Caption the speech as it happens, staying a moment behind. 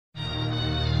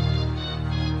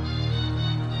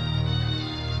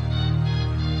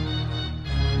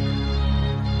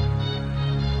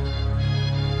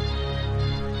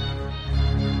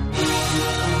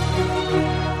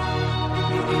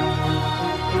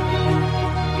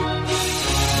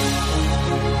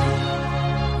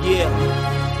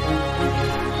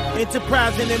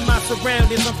Enterprising in my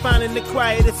surroundings, I'm finding the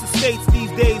quietest estates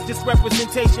these days. This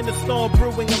representation of storm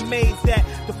brewing, amazed that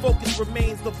the focus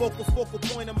remains the focal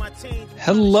point of my change.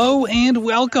 Hello and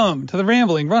welcome to the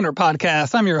Rambling Runner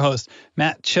Podcast. I'm your host,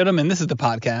 Matt Chittum, and this is the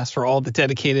podcast for all the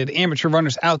dedicated amateur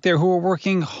runners out there who are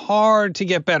working hard to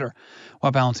get better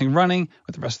while balancing running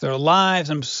with the rest of their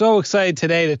lives. I'm so excited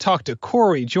today to talk to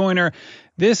Corey Joyner.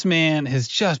 This man has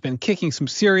just been kicking some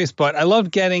serious butt. I love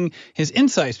getting his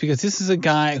insights because this is a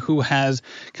guy who has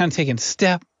kind of taken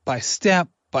step by step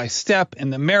in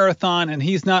the marathon, and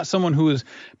he's not someone who has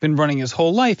been running his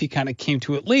whole life. He kind of came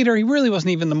to it later. He really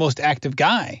wasn't even the most active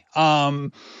guy.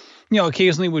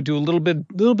 Occasionally would do a little bit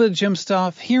of gym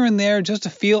stuff here and there just to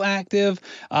feel active.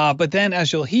 But then,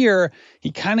 as you'll hear,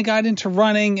 he kind of got into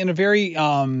running in a very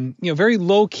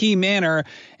low key manner,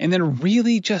 and then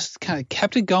really just kind of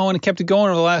kept it going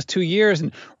over the last 2 years,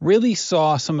 and really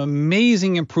saw some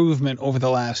amazing improvement over the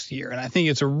last year. And I think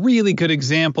it's a really good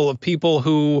example of people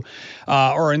who,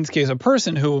 or in this case, a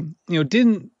person who,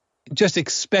 didn't just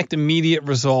expect immediate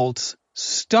results,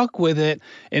 stuck with it,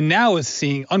 and now is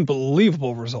seeing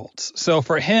unbelievable results. So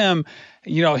for him,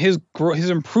 his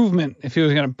improvement, if he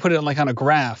was going to put it like on a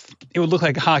graph, it would look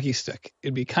like a hockey stick.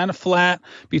 It'd be kind of flat,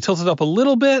 be tilted up a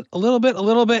little bit,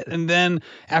 and then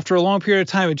after a long period of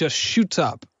time, it just shoots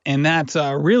up. And that's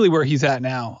really where he's at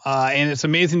now. And it's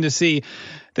amazing to see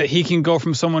that he can go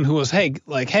from someone who was, hey,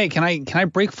 can I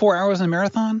break 4 hours in a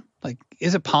marathon? Like,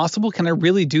 is it possible? Can I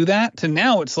really do that? To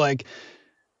now it's like,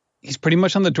 he's pretty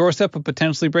much on the doorstep of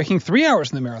potentially breaking 3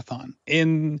 hours in the marathon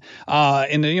in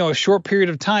a short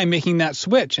period of time, making that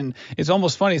switch. And it's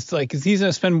almost funny. It's like, he's going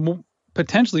to spend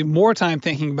potentially more time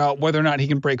thinking about whether or not he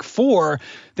can break 4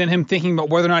 than him thinking about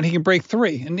whether or not he can break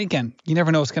 3. And again, you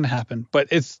never know what's going to happen, but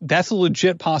that's a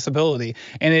legit possibility.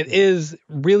 And it is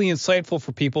really insightful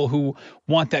for people who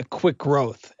want that quick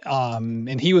growth.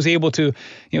 And he was able to,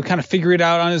 kind of figure it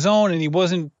out on his own, and he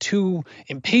wasn't too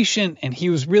impatient, and he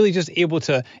was really just able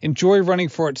to enjoy running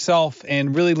for itself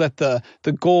and really let the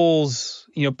goals,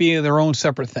 be their own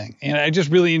separate thing. And I just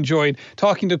really enjoyed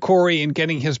talking to Corey and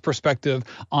getting his perspective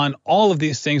on all of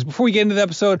these things. Before we get into the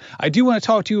episode, I do want to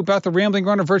talk to you about the Rambling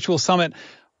Runner Virtual Summit.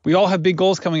 We all have big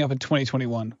goals coming up in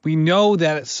 2021. We know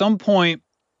that at some point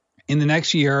in the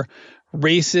next year,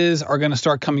 races are going to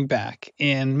start coming back,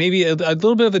 and maybe a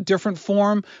little bit of a different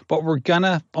form, but we're going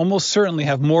to almost certainly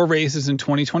have more races in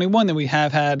 2021 than we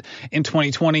have had in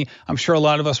 2020. I'm sure a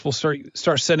lot of us will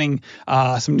start setting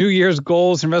some New Year's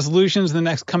goals and resolutions in the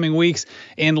next coming weeks,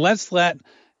 and let's let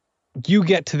you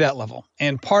get to that level.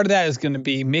 And part of that is going to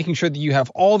be making sure that you have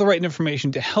all the right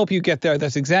information to help you get there.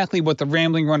 That's exactly what the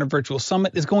Rambling Runner Virtual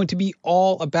Summit is going to be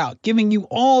all about, giving you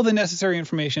all the necessary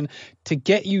information to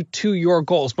get you to your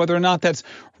goals, whether or not that's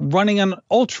running an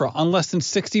ultra on less than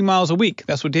 60 miles a week.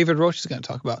 That's what David Roche is going to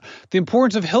talk about. The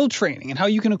importance of hill training and how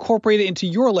you can incorporate it into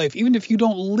your life, even if you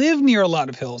don't live near a lot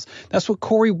of hills. That's what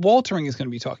Corey Waltering is going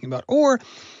to be talking about. Or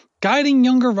guiding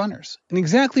younger runners, and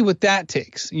exactly what that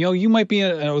takes. You might be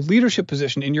in a leadership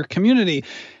position in your community,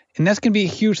 and that's going to be a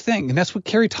huge thing. And that's what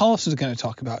Carrie Tollefson is going to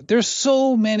talk about. There's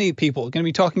so many people going to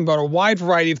be talking about a wide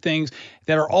variety of things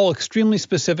that are all extremely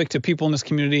specific to people in this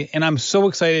community. And I'm so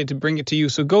excited to bring it to you.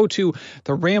 So go to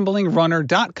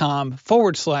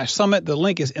theramblingRunner.com/summit. The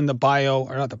link is in the bio,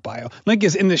 or not the bio. Link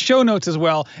is in the show notes as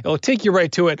well. It'll take you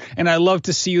right to it. And I love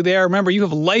to see you there. Remember, you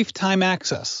have lifetime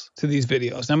access to these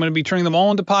videos. And I'm going to be turning them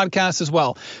all into podcasts as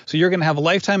well. So you're going to have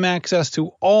lifetime access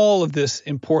to all of this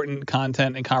important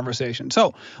content and conversation.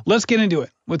 So let's get into it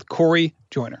with Corey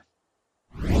Joyner.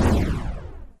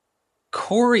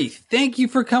 Corey, thank you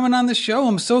for coming on the show.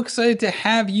 I'm so excited to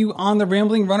have you on the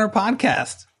Rambling Runner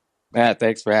Podcast. Matt,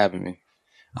 thanks for having me.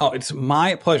 Oh, it's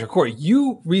my pleasure. Corey,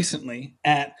 you recently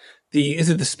at is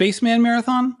it the Spaceman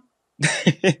Marathon?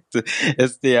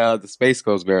 It's the Space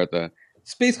Coast Marathon.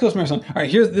 Space Coast Marathon. All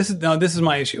right, this is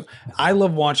my issue. I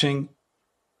love watching.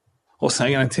 Listen,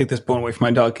 I'm going to take this bone away from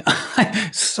my dog.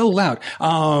 So loud.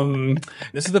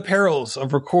 This is the perils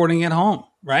of recording at home,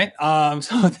 right?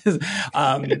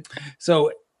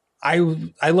 So I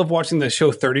love watching the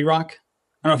show 30 Rock.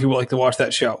 I don't know if you would like to watch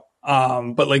that show.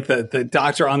 But like the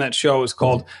doctor on that show is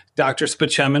called Dr.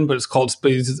 Spaceman, but it's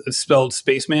spelled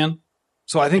Spaceman.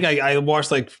 So I think I watched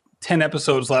like 10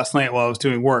 episodes last night while I was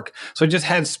doing work. So I just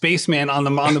had Spaceman on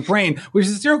the brain, which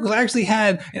is hysterical because I actually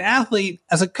had an athlete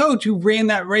as a coach who ran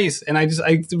that race. And I was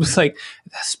like,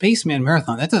 that Spaceman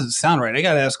Marathon, that doesn't sound right. I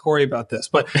got to ask Corey about this.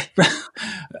 But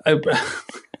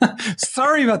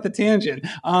sorry about the tangent.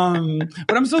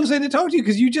 But I'm so excited to talk to you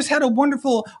because you just had a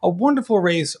wonderful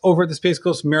race over at the Space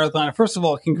Coast Marathon. First of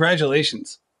all,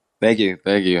 congratulations. Thank you.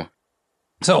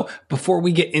 So before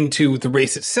we get into the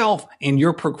race itself and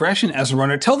your progression as a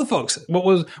runner, tell the folks what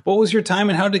was your time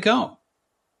and how did it go?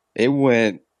 It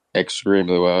went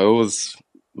extremely well. It was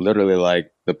literally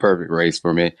like the perfect race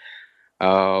for me.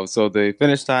 So the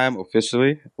finish time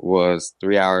officially was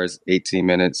 3 hours, 18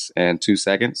 minutes, and 2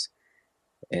 seconds.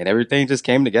 And everything just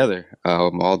came together.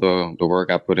 All the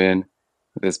work I put in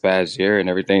this past year and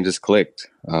everything just clicked.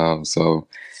 So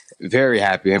very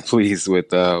happy and pleased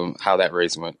with how that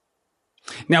race went.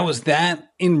 Now, was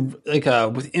that in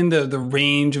within the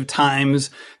range of times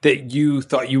that you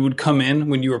thought you would come in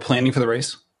when you were planning for the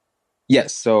race?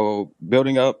 Yes. So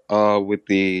building up with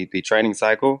the training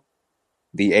cycle,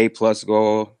 the A plus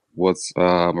goal was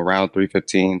around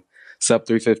 3:15, sub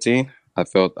 3:15. I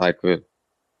felt I could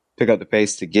pick up the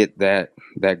pace to get that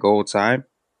goal time.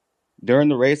 During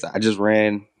the race, I just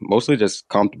ran mostly just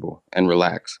comfortable and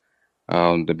relaxed.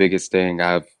 The biggest thing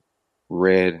I've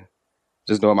read,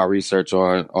 just doing my research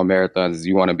on marathons, is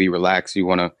you want to be relaxed. You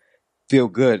want to feel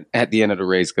good at the end of the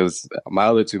race, because my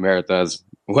other two marathons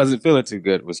wasn't feeling too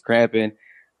good. Was cramping,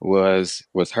 was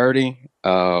hurting.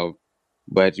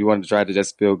 But you want to try to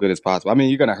just feel good as possible. I mean,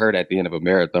 you're going to hurt at the end of a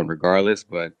marathon regardless,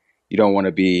 but you don't want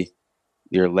to be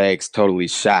your legs totally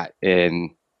shot and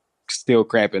still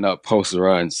cramping up post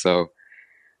run. So,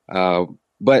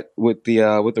 but with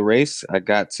the race, I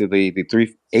got to the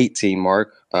 3:18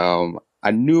 mark.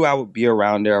 I knew I would be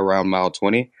around there around mile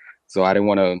 20. So I didn't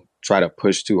want to try to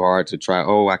push too hard to try,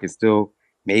 I can still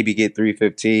maybe get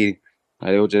 3:15.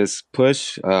 I will just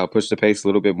push the pace a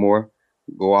little bit more,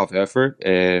 go off effort,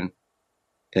 and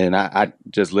I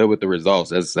just live with the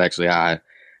results. That's actually how I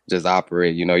just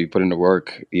operate. You know, you put in the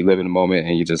work, you live in the moment,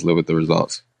 and you just live with the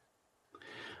results.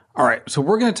 All right. So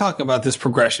we're going to talk about this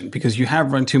progression because you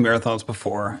have run 2 marathons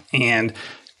before and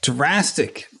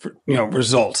drastic,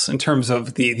 results in terms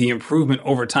of the improvement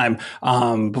over time.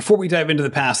 Before we dive into the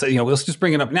past, let's just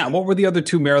bring it up now. What were the other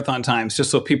 2 marathon times, just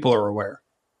so people are aware?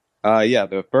 Yeah,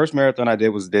 the first marathon I did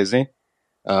was Disney.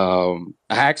 I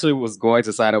actually was going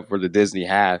to sign up for the Disney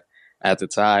half at the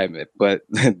time, but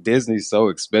Disney's so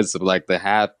expensive. Like the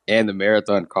half and the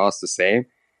marathon cost the same.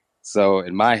 So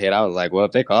in my head, I was like, well,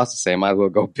 if they cost the same, I might as well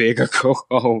go big or go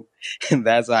home. And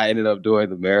that's how I ended up doing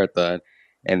the marathon.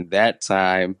 And that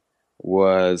time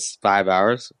was 5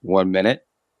 hours, 1 minute,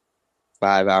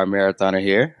 5 hour marathoner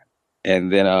here.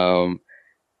 And then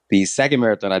the second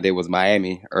marathon I did was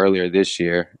Miami earlier this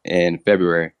year in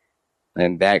February.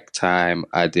 And that time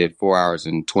I did 4 hours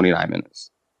and 29 minutes.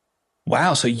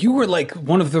 Wow. So you were like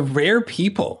one of the rare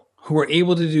people who were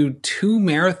able to do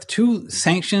 2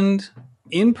 sanctioned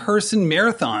in-person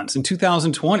marathons in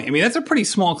 2020. I mean, that's a pretty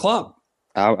small club.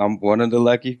 I'm one of the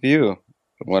lucky few.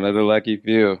 One of the lucky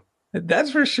few.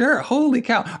 That's for sure. Holy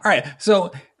cow. All right.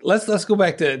 So let's go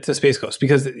back to Space Coast,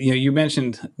 because you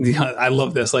mentioned, I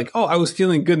love this, like, I was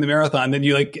feeling good in the marathon. Then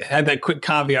you like had that quick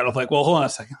caveat of like, well, hold on a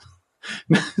second.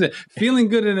 Feeling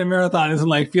good in a marathon isn't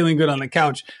like feeling good on the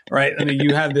couch, right? I mean,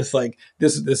 you have this like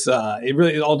this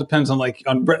it all depends on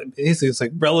basically it's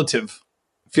like relative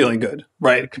feeling good,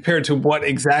 right? Compared to what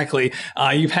exactly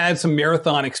you've had some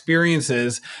marathon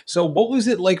experiences. So what was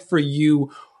it like for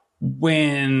you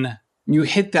when you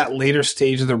hit that later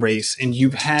stage of the race and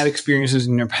you've had experiences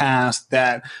in your past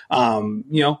that,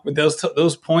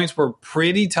 those points were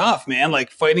pretty tough, man,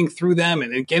 like fighting through them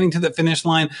and getting to the finish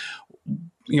line.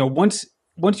 Once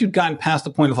you've gotten past the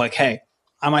point of like, hey,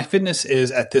 my fitness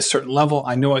is at this certain level,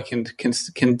 I know I can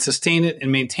sustain it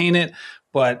and maintain it.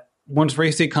 But once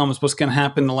race day comes, what's going to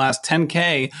happen in the last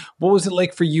 10K? What was it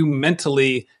like for you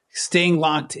mentally, staying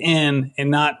locked in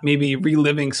and not maybe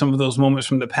reliving some of those moments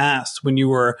from the past when you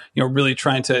were, really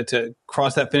trying to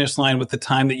cross that finish line with the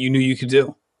time that you knew you could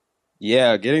do?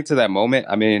 Yeah, getting to that moment,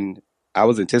 I mean, I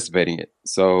was anticipating it.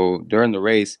 So during the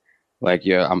race,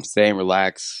 I'm staying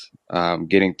relaxed,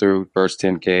 getting through first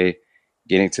 10K,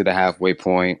 getting to the halfway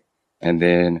point. And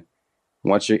then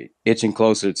once you're itching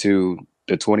closer to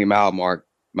the 20-mile mark,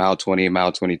 mile 20,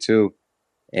 mile 22,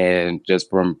 and just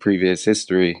from previous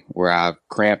history where I've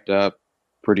cramped up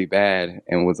pretty bad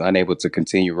and was unable to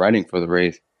continue running for the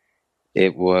race,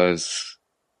 it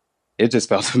just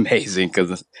felt amazing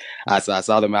because I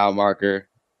saw the mile marker.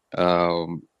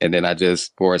 And then I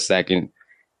just, for a second,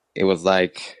 it was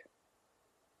like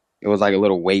a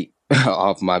little weight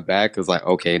off my back. It was like,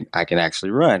 okay, I can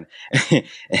actually run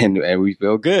and we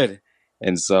feel good.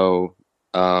 And so,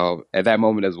 at that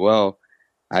moment as well,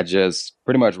 I just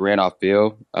pretty much ran off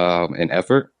feel, and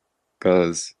effort,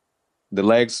 because the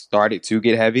legs started to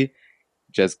get heavy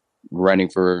just running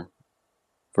for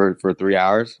 3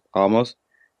 hours almost.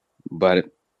 But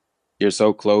you're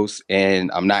so close,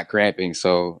 and I'm not cramping,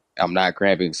 so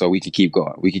we can keep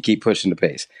going. We can keep pushing the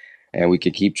pace, and we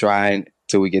can keep trying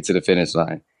till we get to the finish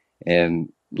line. And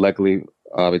luckily,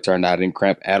 it turned out I didn't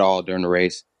cramp at all during the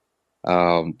race.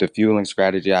 The fueling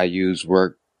strategy I used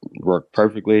worked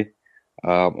perfectly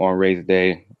on race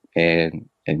day, and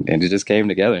it just came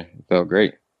together. It felt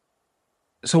great.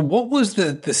 So what was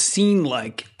the scene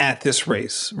like at this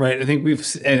race, right? I think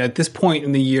and at this point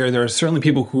in the year, there are certainly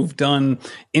people who've done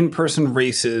in-person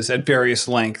races at various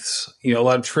lengths. A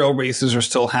lot of trail races are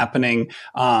still happening.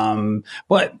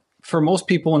 But for most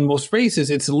people in most races,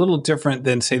 it's a little different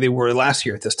than, say, they were last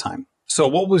year at this time. So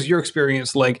what was your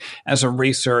experience like as a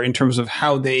racer in terms of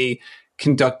how they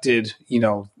conducted,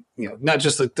 not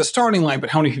just like the starting line, but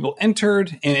how many people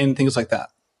entered and things like that?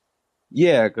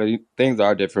 Yeah, because things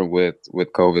are different with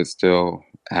COVID still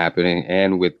happening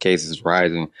and with cases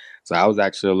rising. So I was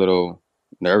actually a little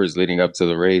nervous leading up to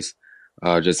the race,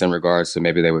 just in regards to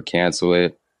maybe they would cancel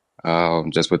it,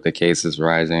 just with the cases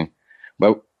rising.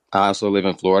 But I also live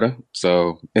in Florida,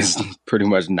 so it's pretty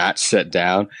much not shut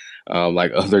down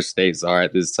like other states are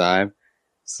at this time.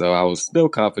 So I was still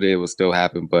confident it would still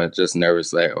happen, but just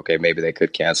nervous, like, okay, maybe they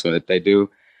could cancel it. If they do,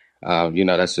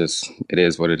 that's just, it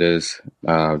is what it is,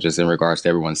 just in regards to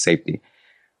everyone's safety.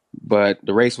 But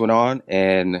the race went on,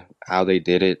 and how they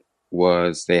did it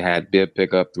was they had bib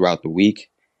pickup throughout the week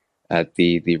at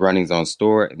the Running Zone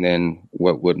store. And then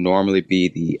what would normally be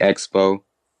the expo,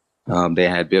 they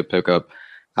had bib pickup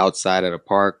outside at a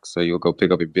park. So you'll go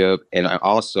pick up your bib. And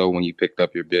also when you picked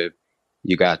up your bib,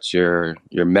 you got your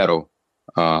medal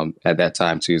at that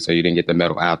time too. So you didn't get the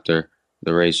medal after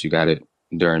the race. You got it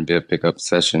during bib pickup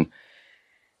session.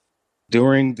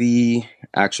 During the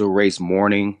actual race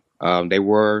morning, they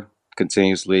were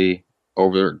continuously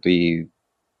over the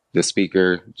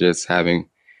speaker, just having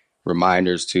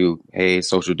reminders to, hey,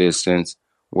 social distance,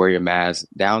 wear your mask.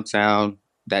 Downtown,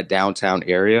 that downtown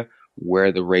area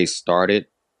where the race started,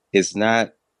 it's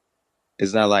not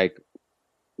like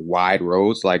wide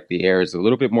roads. Like, the area is a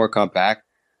little bit more compact.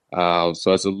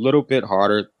 So it's a little bit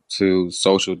harder to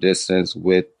social distance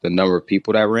with the number of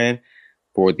people that ran.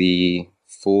 For the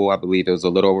full, I believe it was a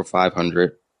little over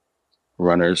 500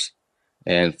 runners.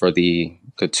 And for the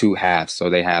two halves, so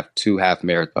they have two half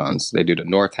marathons. They do the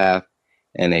north half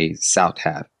and a south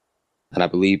half. And I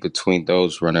believe between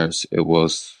those runners, it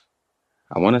was,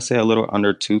 I want to say, a little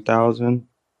under 2,000,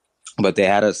 but they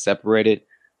had us separated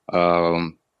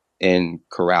in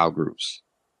corral groups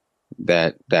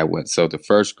that went. So the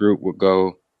first group would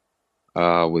go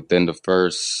within the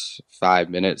first 5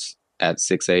 minutes at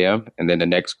 6 a.m. And then the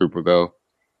next group would go,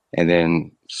 and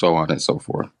then so on and so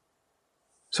forth.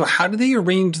 So how do they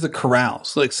arrange the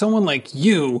corrals? Like, someone like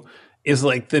you is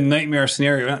like the nightmare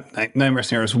scenario. Nightmare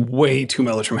scenario is way too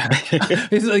melodramatic.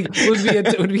 It's like,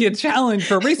 it would be a challenge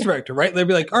for a race director, right? They'd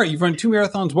be like, all right, you've run 2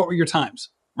 marathons. What were your times?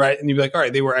 Right. And you'd be like, all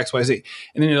right, they were X, Y, Z.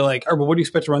 And then you're like, all right, but what do you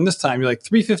expect to run this time? You're like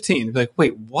 3:15. You'd be like,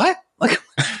 wait, what?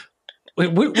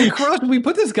 Like, what corral should we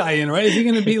put this guy in, right? Is he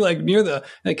going to be like near the,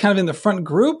 like, kind of in the front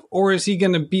group, or is he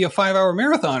going to be a 5-hour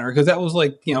marathoner? Because that was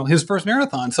like, his first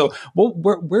marathon. So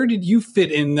where did you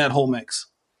fit in that whole mix?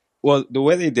 Well, the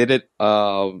way they did it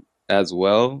as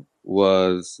well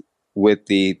was with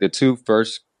the two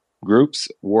first groups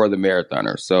were the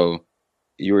marathoners. So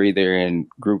you were either in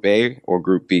group A or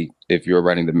group B if you were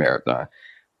running the marathon.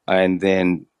 And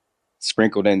then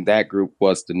sprinkled in that group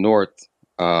was the north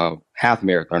half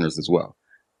marathoners as well.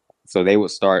 So they would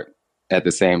start at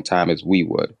the same time as we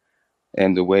would.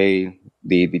 And the way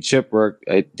the chip worked,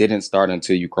 it didn't start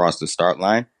until you crossed the start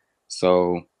line.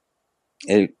 So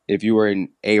if you were in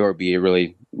A or B, it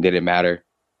really didn't matter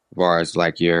as far as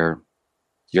like your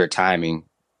timing.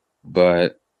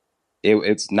 But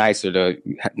it's nicer to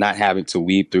not having to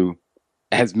weave through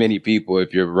as many people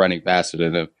if you're running faster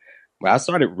than them. But I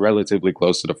started relatively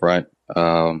close to the front.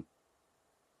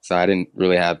 So I didn't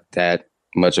really have that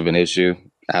much of an issue.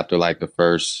 After like the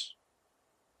first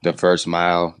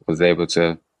mile, was able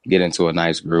to get into a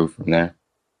nice groove from there.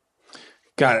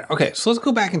 Got it. Okay, so let's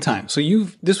go back in time. So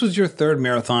this was your third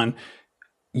marathon.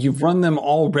 You've run them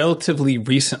all relatively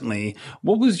recently.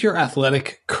 What was your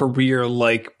athletic career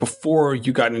like before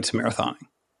you got into marathoning?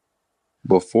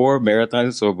 Before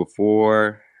marathon, so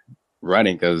before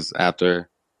running, because after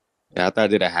I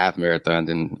did a half marathon,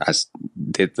 then I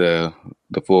did the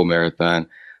full marathon.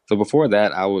 So before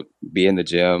that, I would be in the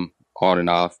gym on and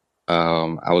off.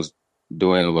 I was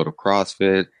doing a little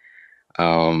CrossFit.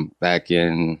 Back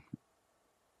in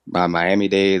my Miami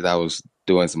days, I was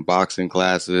doing some boxing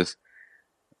classes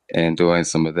and doing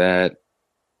some of that.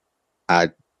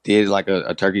 I did like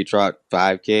a turkey trot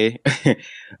 5K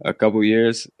a couple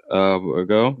years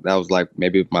ago. That was like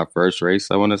maybe my first race,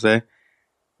 I want to say.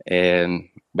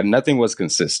 But nothing was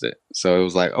consistent. So it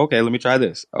was like, okay, let me try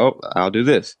this. Oh, I'll do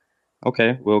this.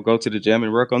 Okay, we'll go to the gym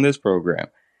and work on this program.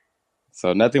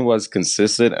 So nothing was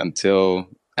consistent until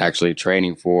actually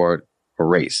training for a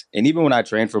race. And even when I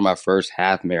trained for my first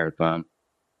half marathon,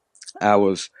 I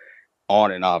was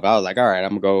on and off. I was like, all right,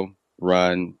 I'm going to go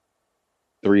run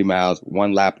 3 miles,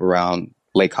 1 lap around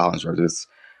Lake Hollinsworth. It's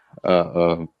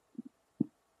a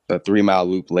 3-mile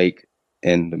loop lake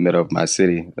in the middle of my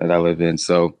city that I live in.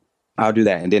 So I'll do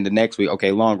that. And then the next week,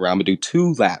 okay, long run, I'm going to do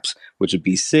 2 laps, which would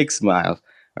be 6 miles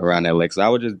around that lake. So I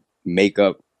would just make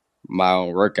up my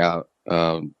own workout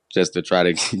just to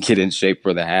try to get in shape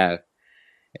for the half.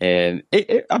 And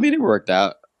it worked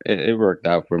out. It worked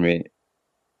out for me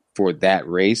for that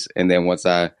race. And then once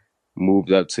I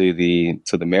moved up to the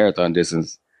marathon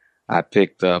distance, I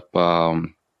picked up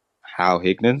Hal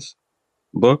Higdon's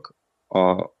book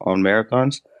on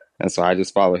marathons. And so I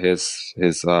just follow his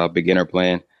beginner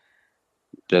plan,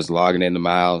 just logging in the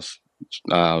miles,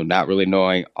 not really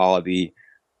knowing all the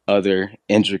other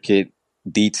intricate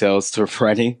details to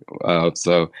running.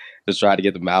 So just try to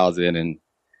get the miles in, and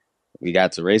we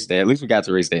got to race day. At least we got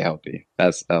to race day healthy. That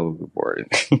was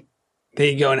important. There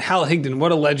you go. And Hal Higdon,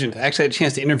 what a legend. I actually had a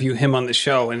chance to interview him on the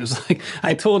show. And it was like,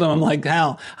 I told him, I'm like,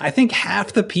 Hal, I think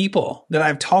half the people that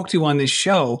I've talked to on this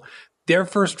show, their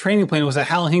first training plan was a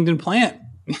Hal Higdon plan.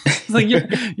 It's like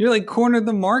you're like cornered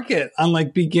the market on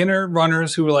like beginner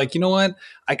runners who were like, you know what?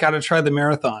 I got to try the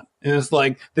marathon. And it's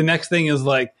like the next thing is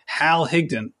like Hal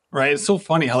Higdon, right? It's so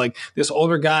funny how like this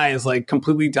older guy is like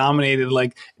completely dominated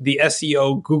like the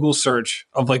SEO Google search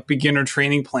of like beginner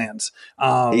training plans.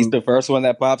 He's the first one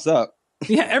that pops up.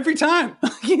 Yeah, every time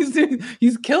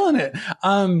he's killing it.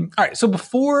 All right, so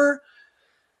before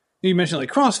you mentioned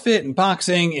like CrossFit and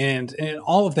boxing and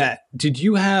all of that, did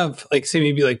you have like, say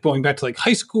maybe like going back to like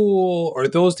high school or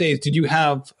those days, did you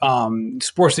have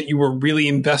sports that you were really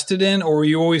invested in, or were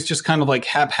you always just kind of like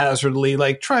haphazardly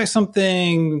like try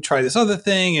something, try this other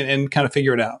thing, and kind of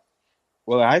figure it out?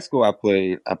 Well, in high school, I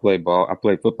played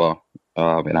football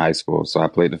in high school, so I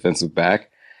played defensive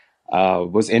back.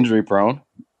 Was injury prone.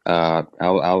 I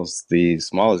was the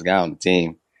smallest guy on the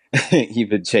team,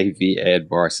 even JV and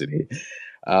varsity.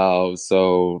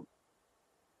 So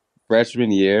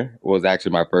freshman year was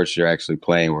actually my first year actually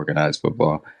playing organized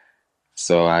football.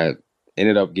 So I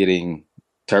ended up getting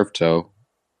turf toe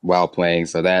while playing.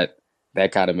 So that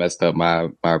kind of messed up my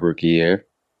rookie year.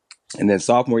 And then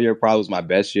sophomore year probably was my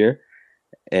best year.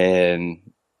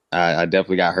 And I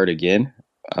definitely got hurt again.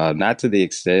 Not to the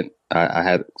extent I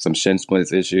had some shin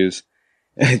splints issues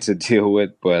to deal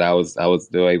with, but I was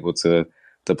still able to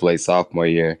play sophomore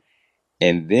year.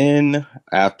 And then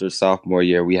after sophomore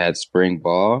year, we had spring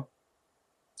ball,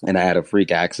 and I had a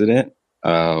freak accident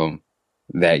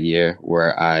that year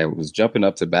where I was jumping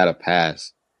up to bat a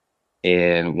pass.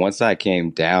 And once I came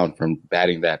down from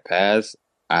batting that pass,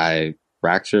 I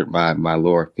fractured my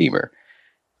lower femur.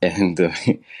 And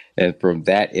and from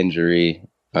that injury,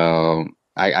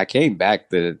 I came back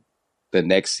the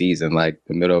next season, like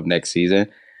the middle of next season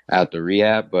after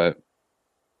rehab, but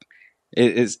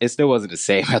it still wasn't the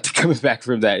same after coming back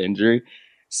from that injury.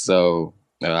 So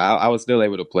I was still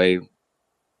able to play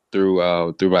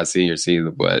through my senior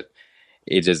season, but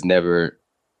it just never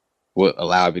would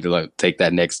allow me to like take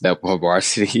that next step on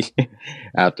varsity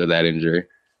after that injury.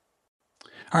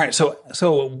 All right.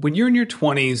 So when you're in your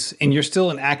 20s and you're still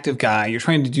an active guy, you're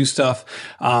trying to do stuff.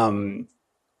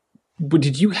 But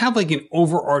did you have like an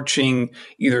overarching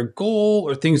either goal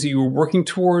or things that you were working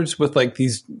towards with like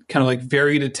these kind of like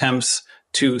varied attempts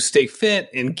to stay fit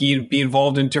and be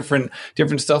involved in different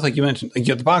stuff? Like you mentioned, like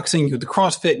you had the boxing, you had the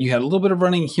CrossFit, you had a little bit of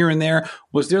running here and there.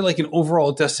 Was there like an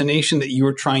overall destination that you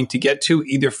were trying to get to,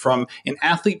 either from an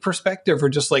athlete perspective or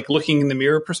just like looking in the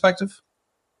mirror perspective?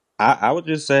 I would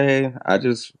just say I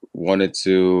just wanted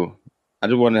to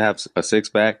have a six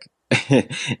pack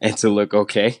and to look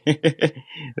okay,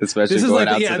 especially this is going like,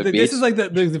 out yeah, to the beach. This is like the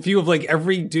view of like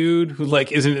every dude who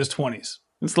like is in his 20s.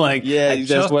 It's like, yeah, I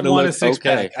just want a six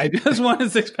pack. I just want a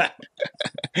six pack.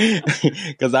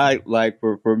 Because I like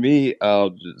for me,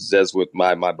 just with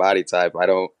my body type, I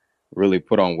don't really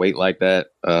put on weight like that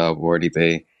or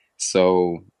anything.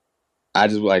 So I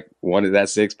just like wanted that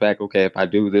six pack. Okay, if I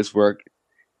do this work,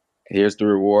 here's the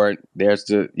reward.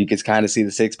 You can kind of see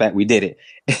the six pack. We did it.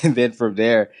 And then from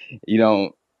there,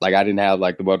 like I didn't have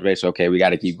like the motivation. Okay, we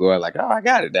got to keep going. Like, oh, I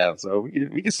got it now. So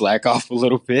we can slack off a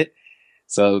little bit.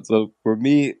 So for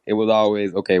me, it was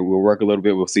always, okay, we'll work a little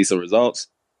bit. We'll see some results.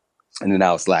 And then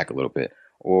I'll slack a little bit,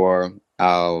 or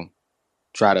I'll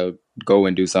try to go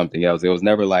and do something else. It was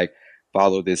never like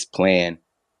follow this plan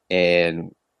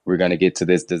and we're going to get to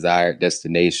this desired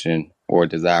destination or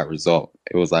desired result.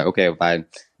 It was like, okay, if I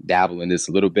dabble in this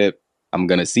a little bit, I'm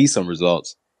going to see some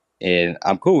results, and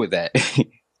I'm cool with that.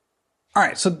 All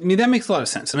right. So, I mean, that makes a lot of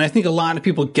sense. And I think a lot of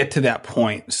people get to that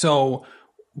point. So,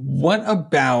 what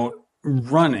about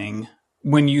running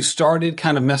when you started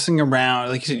kind of messing around?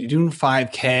 Like you said, you're doing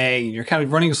 5K, you're kind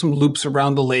of running some loops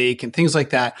around the lake and things like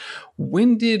that.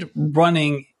 When did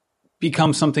running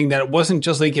become something that it wasn't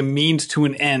just like a means to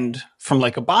an end from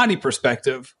like a body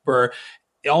perspective, where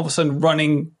all of a sudden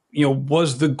running,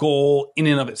 was the goal in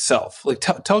and of itself? Like,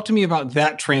 talk to me about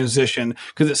that transition,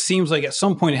 because it seems like at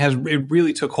some point it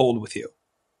really took hold with you.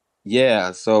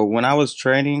 Yeah. So when I was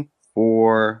training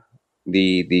for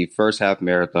the first half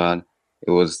marathon,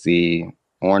 it was the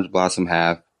Orange Blossom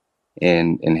half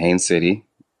in Haines City.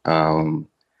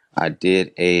 I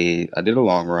did a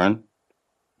long run,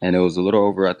 and it was a little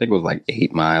over, I think it was like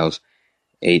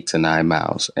 8 to 9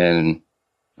 miles. And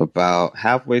about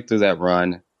halfway through that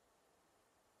run,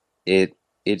 it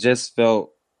just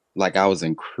felt like I was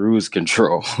in cruise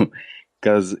control,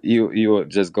 because you would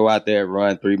just go out there and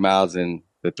run 3 miles, and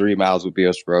the 3 miles would be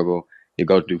a struggle. You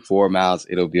go through 4 miles,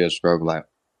 it'll be a struggle. Like,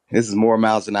 this is more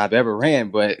miles than I've ever ran,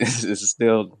 but it's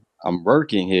still, I'm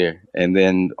working here. And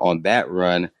then on that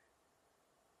run,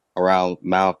 around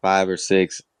mile 5 or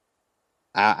 6,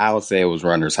 I would say it was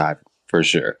runner's high for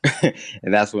sure.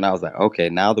 And that's when I was like, okay,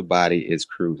 now the body is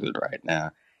cruising right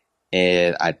now.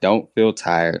 And I don't feel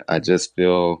tired. I just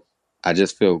feel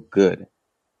good.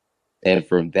 And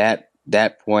from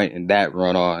that point and that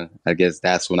run on, I guess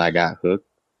that's when I got hooked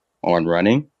on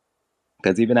running.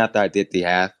 Because even after I did the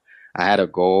half, I had a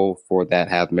goal for that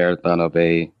half marathon of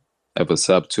a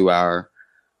sub 2 hour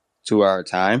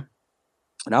time.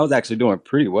 And I was actually doing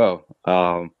pretty well.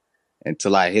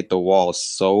 Until I hit the wall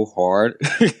so hard.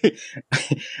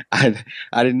 I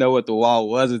didn't know what the wall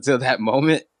was until that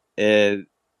moment. And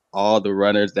all the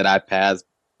runners that I passed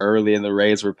early in the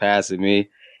race were passing me.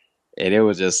 And it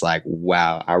was just like,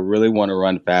 wow, I really want to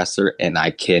run faster, and I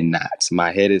cannot.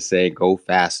 My head is saying, go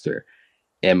faster.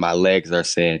 And my legs are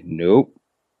saying, nope,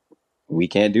 we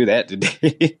can't do that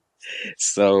today.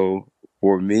 So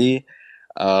for me,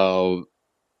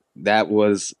 that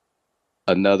was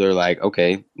another, like,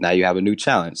 okay, now you have a new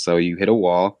challenge. So you hit a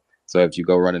wall. So if you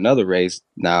go run another race,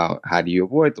 now how do you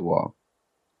avoid the wall?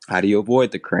 How do you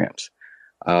avoid the cramps?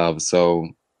 So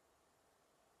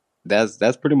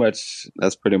that's pretty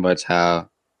much how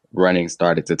running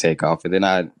started to take off. And then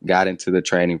I got into the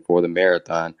training for the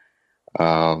marathon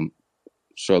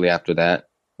shortly after that.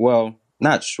 Well,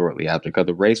 not shortly after, because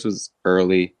the race was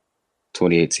early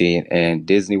 2018, and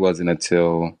Disney wasn't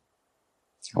until,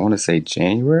 I want to say,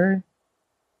 January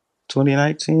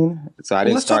 2019. So I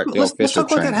didn't start the official Let's talk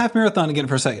about training. that half marathon again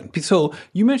for a second. So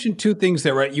you mentioned two things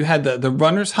there, right? You had the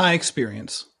runner's high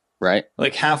experience, Right.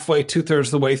 like halfway, 2/3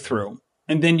 of the way through.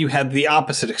 And then you had the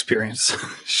opposite experience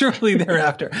shortly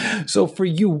thereafter. So for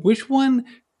you, which one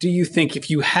do you think, if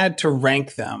you had to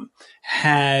rank them,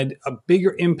 had a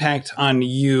bigger impact on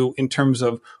you in terms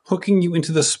of hooking you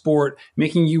into the sport,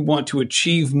 making you want to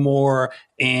achieve more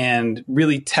and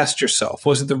really test yourself?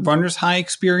 Was it the runner's high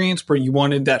experience where you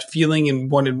wanted that feeling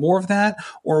and wanted more of that?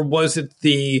 Or was it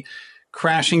the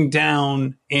crashing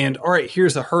down and, all right,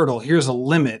 here's a hurdle, here's a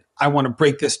limit, I want to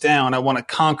break this down, I want to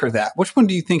conquer that? Which one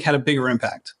do you think had a bigger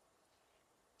impact?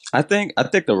 I think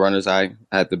the runner's high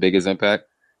had the biggest impact,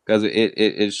 because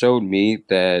it showed me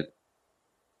that,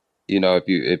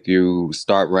 if you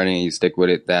start running and you stick with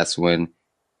it, that's when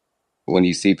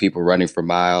you see people running for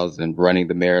miles and running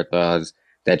the marathons,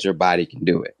 that your body can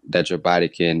do it, that your body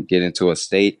can get into a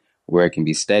state where it can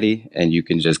be steady and you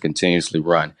can just continuously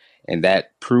run. And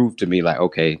that proved to me, like,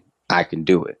 okay, I can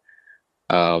do it.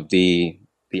 The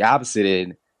opposite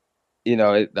end,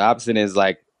 the opposite is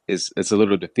like, it's a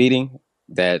little defeating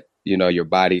that, your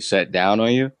body shut down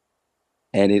on you.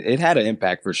 And it had an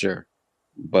impact for sure.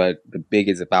 But the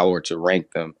biggest, if I were to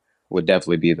rank them, would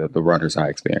definitely be the runner's high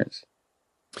experience.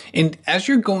 And as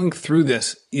you're going through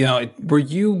this, were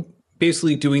you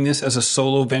basically doing this as a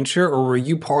solo venture, or were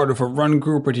you part of a run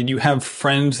group, or did you have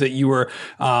friends that you were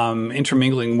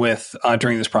intermingling with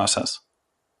during this process?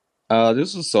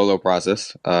 This was a solo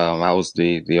process. I was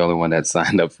the only one that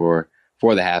signed up for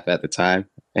the half at the time.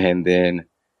 And then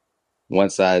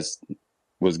once I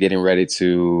was getting ready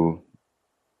to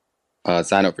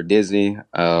sign up for Disney,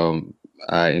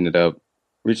 I ended up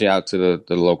reaching out to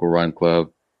the local run club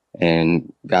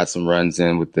and got some runs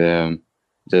in with them,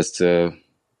 just to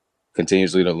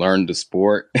continuously to learn the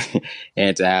sport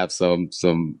and to have some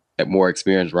more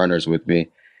experienced runners with me.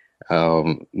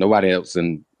 Nobody else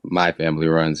in my family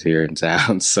runs here in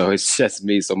town, so it's just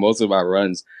me. So most of my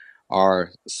runs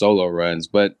are solo runs,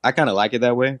 but I kind of like it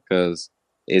that way because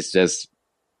it's just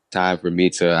time for me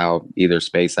to I'll either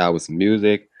space out with some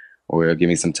music or it'll give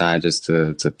me some time just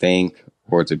to think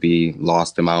or to be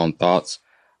lost in my own thoughts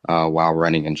while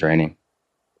running and training.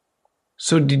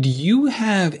 So did you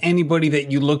have anybody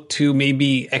that you looked to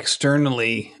maybe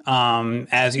externally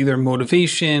as either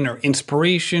motivation or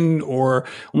inspiration or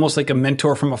almost like a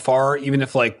mentor from afar, even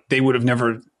if like they would have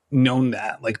never known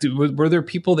that? Like, were there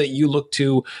people that you looked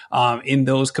to in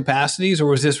those capacities, or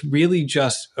was this really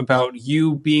just about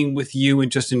you being with you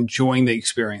and just enjoying the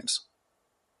experience?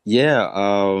 Yeah,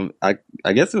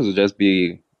 I guess it would just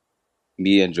be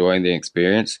me enjoying the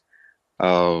experience.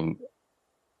 Um,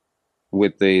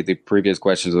 with the previous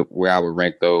questions of where I would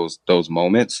rank those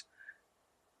moments,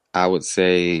 I would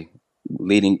say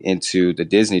leading into the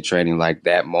Disney training, like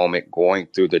that moment going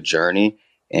through the journey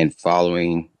and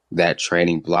following that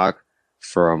training block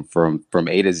from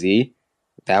A to Z,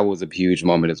 that was a huge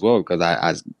moment as well because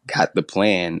I got the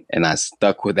plan and I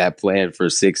stuck with that plan for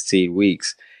 16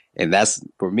 weeks. And that's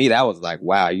for me, that was like,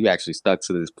 wow, you actually stuck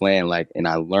to this plan. Like, and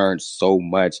I learned so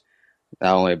much,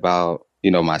 not only about,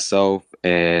 myself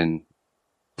and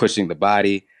pushing the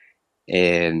body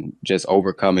and just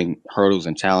overcoming hurdles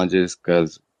and challenges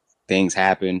because things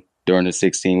happen during the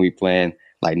 16-week plan.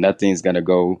 Like nothing's going to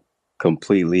go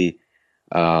completely,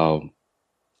 um,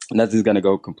 nothing's going to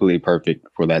go completely perfect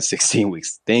for that 16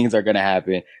 weeks. Things are going to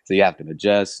happen. So you have to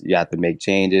adjust. You have to make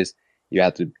changes. You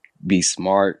have to be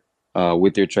smart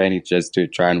with your training just to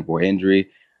try and avoid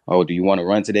injury. Oh, do you want to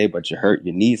run today, but you're hurt,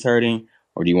 your knee's hurting?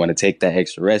 Or do you want to take that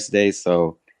extra rest day?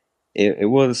 So it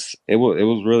was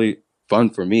really fun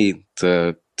for me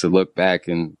to look back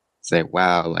and say,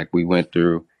 wow, like we went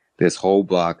through this whole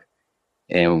block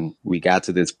and we got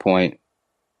to this point,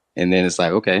 and then it's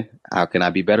like, okay, how can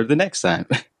I be better the next time?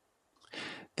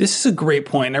 This is a great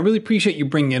point, and I really appreciate you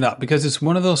bringing it up because it's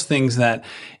one of those things that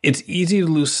it's easy to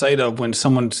lose sight of when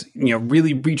someone's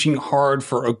really reaching hard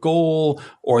for a goal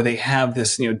or they have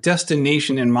this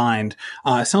destination in mind.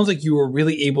 It sounds like you were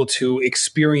really able to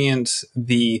experience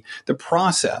the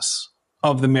process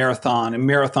of the marathon and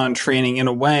marathon training in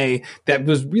a way that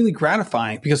was really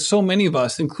gratifying because so many of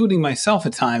us, including myself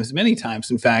at times, many times,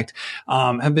 in fact,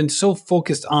 have been so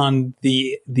focused on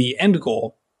the end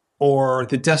goal or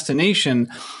the destination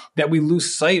that we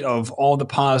lose sight of all the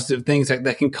positive things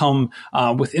that can come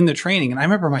within the training. And I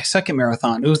remember my second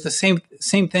marathon, it was the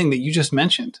same thing that you just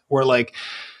mentioned, where like,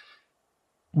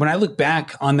 when I look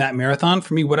back on that marathon,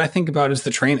 for me, what I think about is the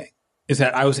training, is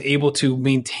that I was able to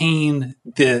maintain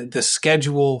the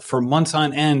schedule for months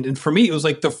on end. And for me, it was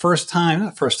like the first time,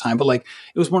 not first time, but like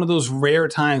it was one of those rare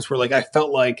times where like I felt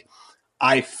like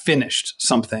I finished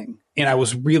something and I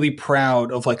was really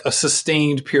proud of like a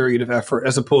sustained period of effort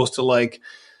as opposed to like,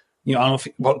 I don't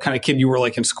know what kind of kid you were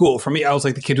like in school. For me, I was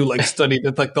like the kid who like studied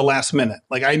at like the last minute.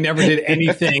 Like I never did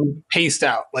anything paced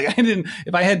out. Like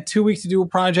if I had 2 weeks to do a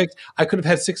project, I could have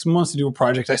had 6 months to do a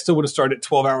project. I still would have started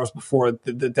 12 hours before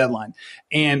the deadline.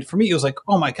 And for me, it was like,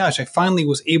 oh my gosh, I finally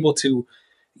was able to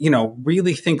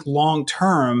really think long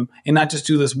term and not just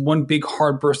do this one big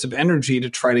hard burst of energy to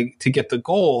try to get the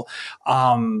goal.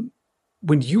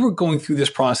 When you were going through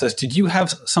this process, did you have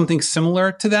something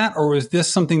similar to that? Or was this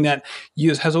something that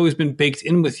has always been baked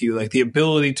in with you, like the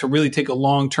ability to really take a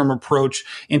long-term approach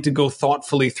and to go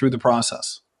thoughtfully through the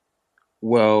process?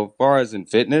 Well, as far as in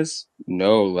fitness,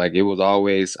 no, like it was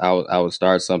always, I would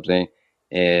start something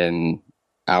and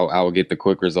I would get the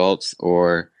quick results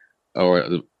or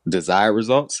desired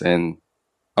results, and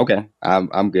okay,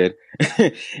 I'm good.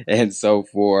 And so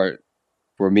for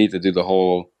me to do the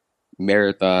whole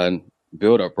marathon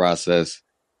build up process,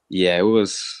 yeah, it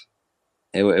was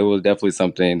definitely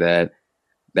something that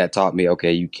taught me,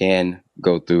 okay, you can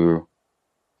go through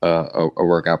a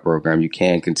workout program, you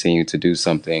can continue to do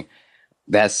something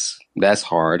that's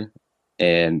hard,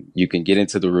 and you can get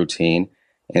into the routine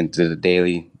and to the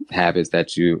daily habits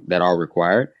that are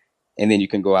required, and then you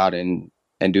can go out and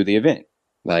do the event.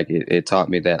 Like it taught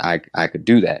me that I could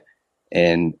do that,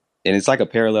 and it's like a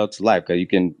parallel to life because you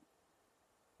can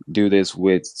do this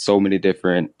with so many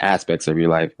different aspects of your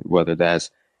life, whether that's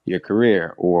your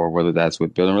career or whether that's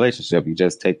with building a relationship. You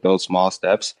just take those small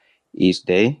steps each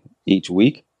day, each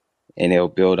week, and it'll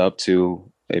build up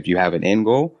to if you have an end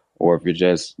goal or if you're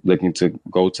just looking to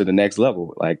go to the next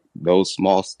level. Like those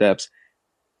small steps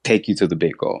take you to the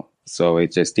big goal. So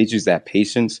it just teaches that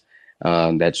patience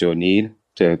that you'll need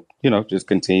to, just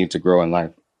continue to grow in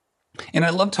life. And I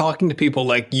love talking to people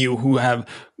like you who have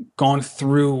gone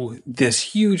through this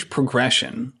huge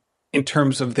progression in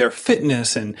terms of their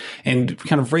fitness and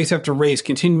kind of race after race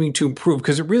continuing to improve,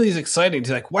 because it really is exciting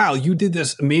to like, wow, you did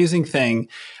this amazing thing.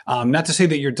 Not to say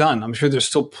that you're done. I'm sure there's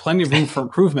still plenty of room for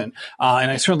improvement. And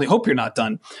I certainly hope you're not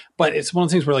done. But it's one of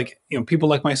the things where like, people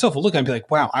like myself will look at it and be like,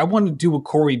 wow, I want to do what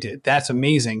Corey did. That's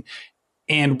amazing.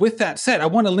 And with that said, I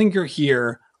want to linger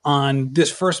here on this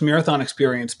first marathon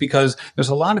experience, because there's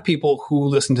a lot of people who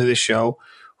listen to this show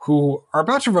who are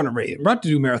about to run a race, about to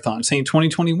do a marathon, say in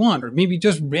 2021, or maybe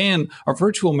just ran a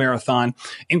virtual marathon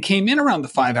and came in around the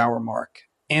 5-hour mark.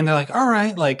 And they're like, all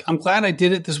right, like, I'm glad I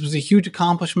did it. This was a huge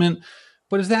accomplishment.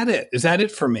 But is that it? Is that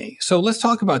it for me? So let's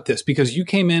talk about this, because you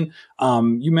came in,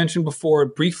 you mentioned before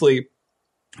briefly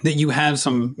that you had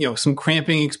some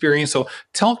cramping experience. So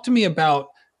talk to me about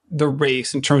the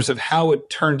race in terms of how it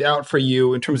turned out for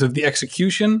you in terms of the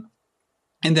execution,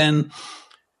 and then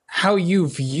how you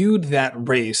viewed that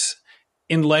race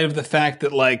in light of the fact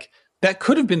that like that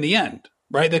could have been the end,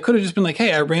 right? That could have just been like,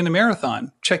 hey, I ran a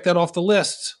marathon, check that off the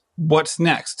list. What's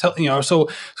next? So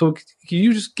can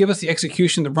you just give us the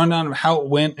execution, the rundown of how it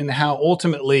went, and how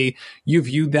ultimately you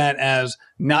viewed that as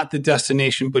not the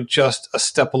destination, but just a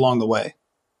step along the way?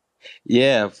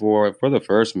 Yeah, for the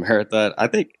first marathon, I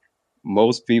think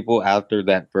most people after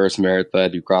that first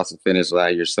marathon, you cross the finish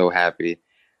line, you're so happy.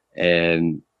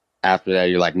 And after that,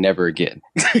 you're like, never again.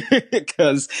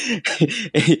 Because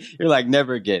you're like,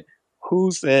 never again.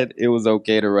 Who said it was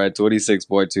okay to run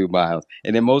 26.2 miles?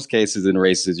 And in most cases in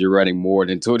races, you're running more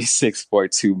than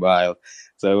 26.2 miles.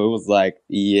 So it was like,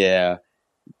 yeah,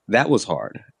 that was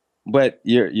hard. But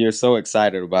you're so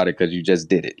excited about it because you just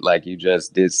did it. Like you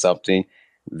just did something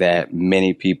that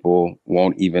many people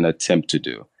won't even attempt to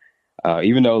do.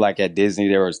 Even though like at Disney,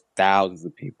 there was thousands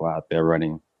of people out there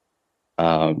running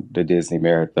the Disney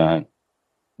Marathon,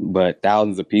 but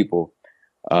thousands of people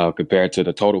compared to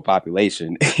the total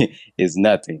population is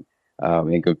nothing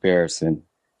in comparison.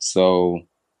 So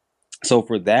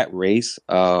for that race,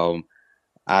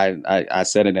 I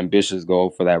set an ambitious goal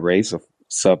for that race of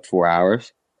sub 4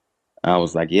 hours. I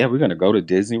was like, yeah, we're going to go to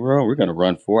Disney World. We're going to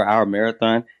run 4-hour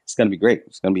marathon. It's going to be great.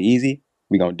 It's going to be easy.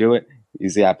 We're going to do it. You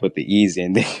see, I put the easy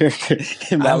in there.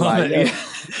 In my mind.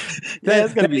 Yeah,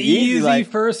 it's going to be easy. Like,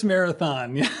 first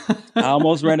marathon. I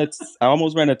almost ran a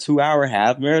 2-hour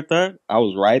half marathon. I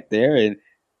was right there, and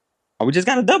we just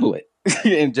got to double it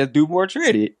and just do more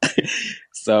training.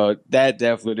 So that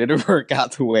definitely didn't work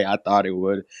out the way I thought it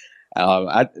would.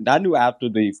 I knew after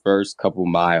the first couple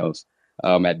miles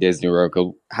at Disney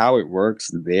World, how it works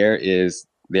there is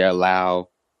they allow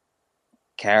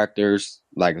characters,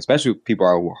 like especially people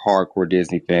who are hardcore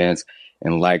Disney fans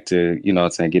and like to,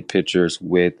 get pictures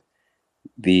with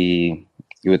the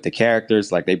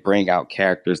characters. Like they bring out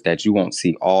characters that you won't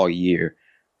see all year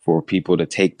for people to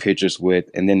take pictures with.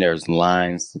 And then there's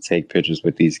lines to take pictures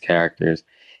with these characters.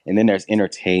 And then there's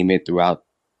entertainment throughout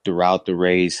the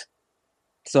race.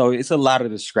 So it's a lot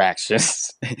of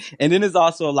distractions. And then there's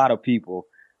also a lot of people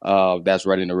that's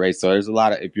running the race. So there's a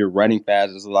lot of, if you're running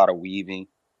fast, there's a lot of weaving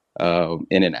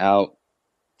in and out.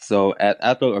 So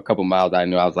after a couple miles, I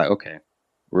knew, I was like, okay,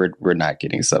 we're not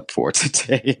getting sub 4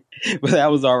 today. But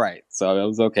that was all right. So it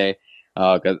was okay.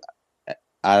 Because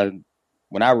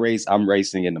when I race, I'm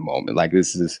racing in the moment. Like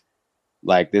this is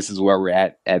where we're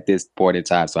at this point in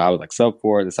time. So I was like, sub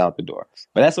 4, that's out the door.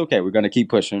 But that's okay. We're going to keep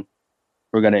pushing.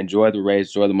 We're going to enjoy the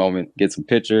race, enjoy the moment, get some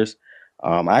pictures.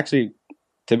 I actually,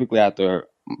 typically after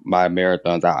my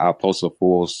marathons, I'll post a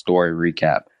full story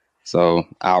recap. So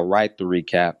I'll write the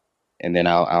recap, and then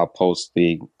I'll post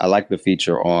I like the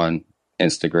feature on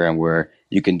Instagram where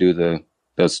you can do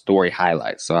the story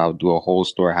highlights. So I'll do a whole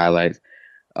story highlight,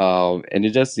 and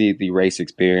you just see the race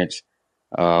experience,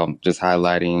 just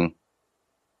highlighting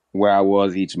where I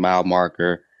was, each mile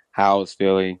marker, how I was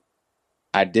feeling.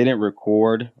 I didn't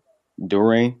record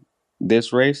during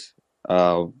this race,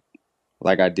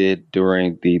 like I did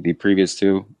during the previous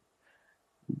two,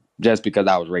 just because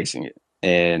I was racing it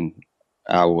and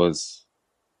I was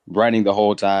running the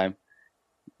whole time.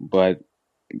 But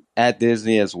at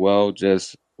Disney as well,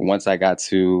 just once I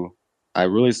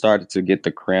really started to get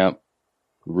the cramp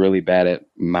really bad at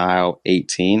mile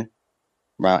 18,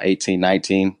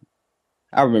 19.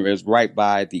 I remember it was right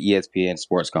by the ESPN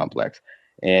Sports Complex,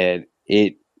 and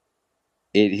it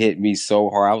hit me so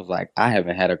hard. I was like, I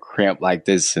haven't had a cramp like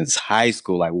this since high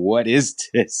school. Like, what is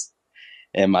this?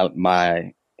 And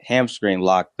my hamstring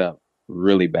locked up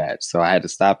really bad. So I had to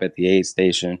stop at the aid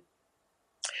station.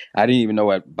 I didn't even know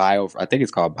what I think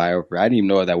it's called Biofree. I didn't even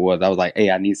know what that was. I was like,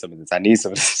 hey, I need some of this. I need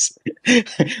some of this.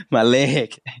 My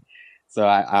leg. So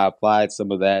I applied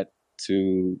some of that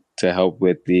to help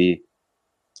with the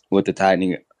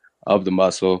tightening of the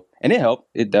muscle. And it helped.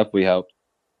 It definitely helped.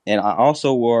 And I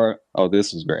also wore, oh,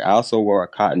 this was great. I also wore a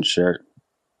cotton shirt.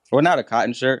 Well, not a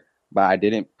cotton shirt, but I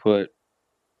didn't put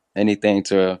anything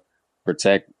to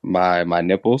protect my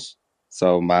nipples.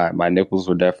 So my nipples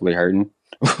were definitely hurting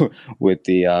with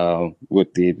the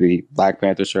Black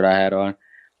Panther shirt I had on.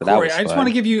 But that Corey, was I just want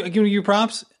to fun. give you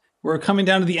props. We're coming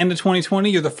down to the end of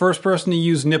 2020. You're the first person to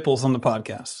use nipples on the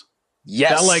podcast.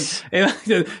 Yes.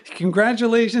 That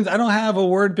congratulations. I don't have a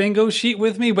word bingo sheet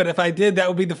with me, but if I did, that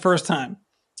would be the first time.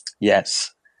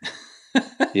 Yes.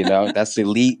 That's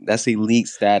elite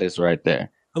status right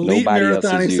there. Elite Nobody else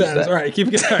has marathoning used status. that. All right, keep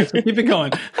it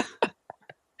going.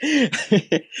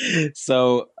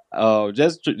 So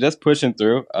just pushing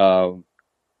through.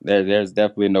 There's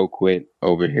definitely no quit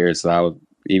over here. So I was,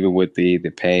 even with the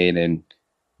pain and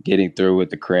getting through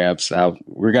with the cramps,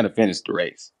 we're gonna finish the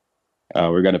race.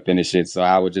 We're gonna finish it. So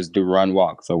I would just do run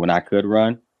walk. So when I could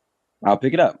run, I'll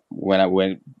pick it up.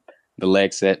 When the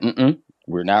leg said,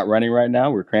 we're not running right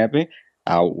now, we're cramping,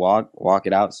 I'll walk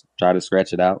it out, try to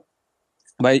stretch it out.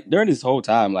 But during this whole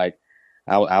time, like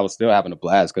I was still having a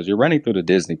blast because you're running through the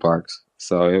Disney parks.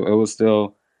 So it was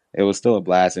still a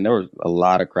blast, and there was a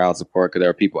lot of crowd support because there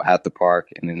were people at the park,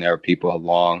 and then there were people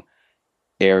along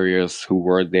areas who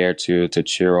were there to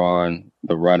cheer on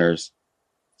the runners.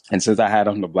 And since I had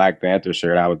on the Black Panther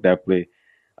shirt, I was definitely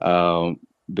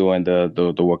doing the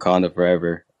Wakanda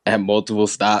Forever at multiple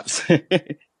stops in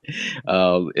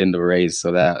the race.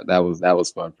 So that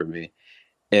was fun for me.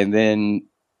 And then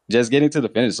just getting to the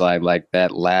finish line, like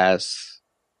that last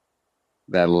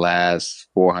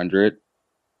 400,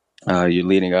 you're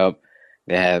leading up.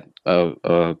 They had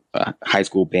a high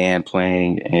school band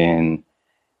playing, and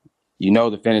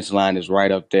the finish line is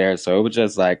right up there. So it was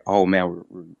just like, oh man,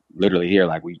 we're literally here.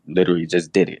 Like we literally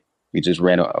just did it. We just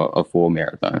ran a full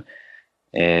marathon,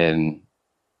 and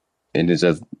it's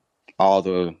just all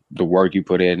the work you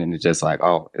put in, and it's just like,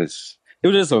 oh, it was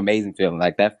just an amazing feeling.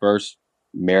 Like that first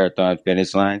marathon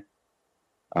finish line,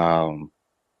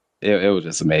 it was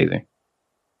just amazing.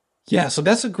 Yeah, so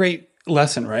that's a great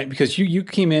lesson, right? Because you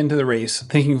came into the race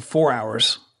thinking 4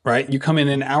 hours, right? You come in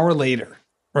an hour later,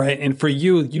 right? And for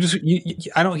you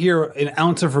I don't hear an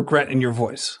ounce of regret in your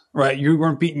voice, right? You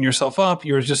weren't beating yourself up.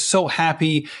 You were just so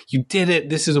happy. You did it.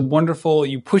 This is wonderful.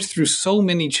 You pushed through so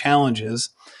many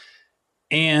challenges.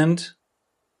 And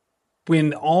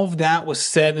when all of that was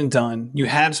said and done, you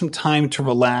had some time to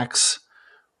relax.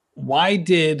 Why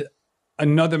did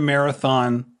another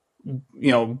marathon,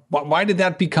 why did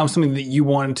that become something that you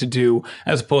wanted to do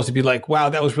as opposed to be like, wow,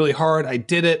 that was really hard. I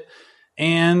did it.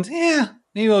 And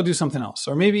maybe I'll do something else.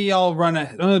 Or maybe I'm going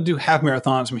to do half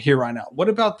marathons from here on out. What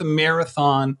about the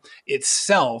marathon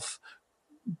itself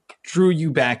drew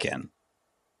you back in?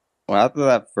 Well, after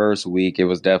that first week, it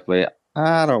was definitely,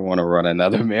 I don't want to run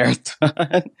another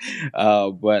marathon.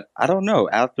 But I don't know.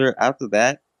 After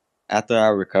that, after I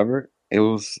recovered, it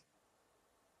was,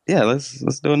 yeah,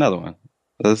 let's do another one.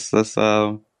 Let's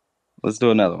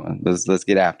do another one. Let's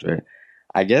get after it.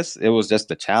 I guess it was just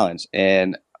a challenge,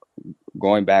 and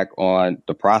going back on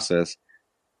the process,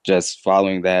 just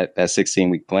following that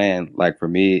 16-week plan. Like for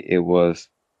me, it was,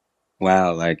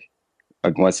 wow. Like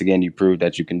once again, you proved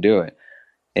that you can do it.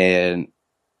 And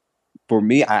for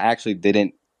me, I actually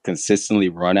didn't consistently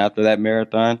run after that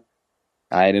marathon.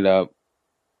 I ended up,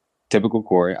 typical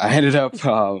Corey, I ended up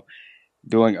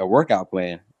doing a workout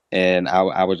plan, and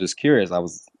I was just curious. I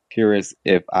was curious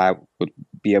if I would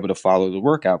be able to follow the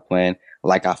workout plan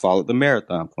like I followed the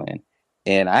marathon plan.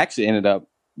 And I actually ended up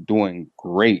doing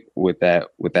great with that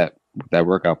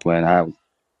workout plan. I was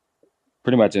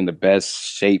pretty much in the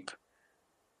best shape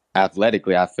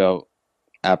athletically I felt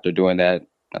after doing that.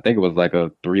 I think it was like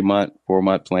a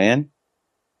 4-month plan,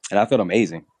 and I felt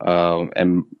amazing.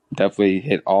 And definitely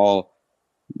hit all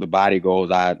the body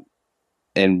goals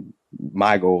and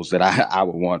my goals that I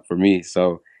would want for me.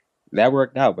 So that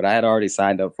worked out. But I had already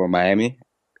signed up for Miami.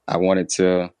 I wanted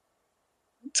to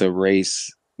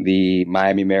race the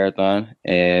Miami Marathon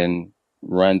and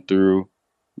run through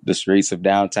the streets of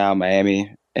downtown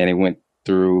Miami, and it went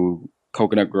through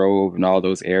Coconut Grove and all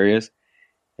those areas.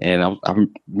 And I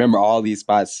remember all these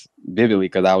spots vividly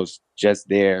because I was just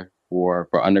there for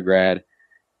undergrad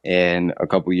and a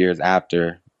couple years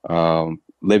after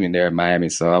living there in Miami.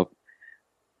 So I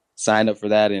signed up for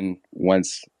that, and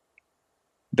once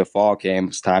the fall came,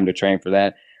 it's time to train for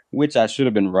that, which I should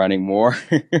have been running more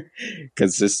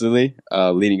consistently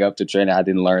leading up to training. I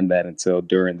didn't learn that until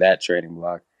during that training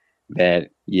block that,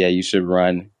 yeah, you should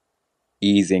run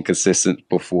easy and consistent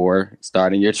before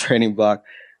starting your training block.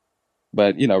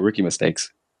 But, rookie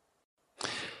mistakes.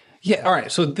 Yeah. All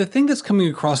right. So the thing that's coming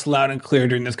across loud and clear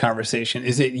during this conversation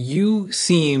is that you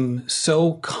seem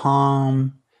so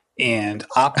calm and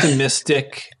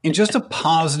optimistic and just a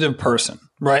positive person,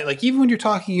 right? Like even when you're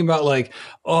talking about like,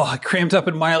 oh, I cramped up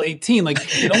at mile 18, like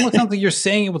it almost sounds like you're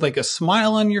saying it with like a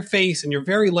smile on your face and you're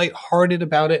very lighthearted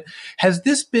about it. Has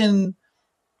this been,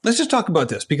 let's just talk about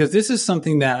this because this is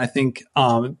something that I think,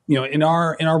 in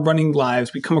our running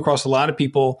lives, we come across a lot of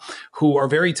people who are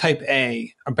very type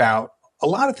A about a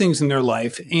lot of things in their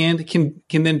life and can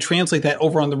then translate that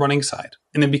over on the running side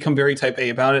and then become very type A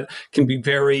about it, can be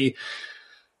very,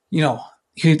 you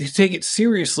take it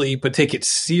seriously, but take it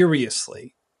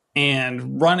seriously.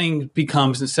 And running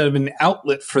becomes, instead of an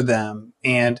outlet for them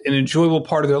and an enjoyable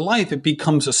part of their life, it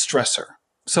becomes a stressor.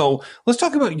 So let's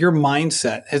talk about your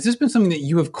mindset. Has this been something that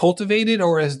you have cultivated,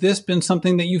 or has this been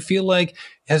something that you feel like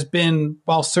has been,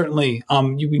 well, certainly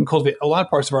you can cultivate a lot of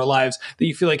parts of our lives that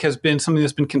you feel like has been something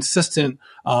that's been consistent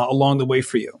along the way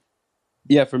for you?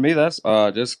 Yeah, for me, that's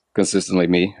just consistently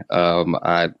me.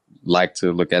 I like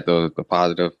to look at the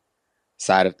positive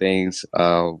side of things.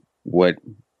 With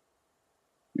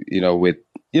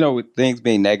things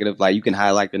being negative, like you can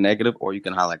highlight the negative or you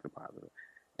can highlight the positive.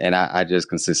 And I just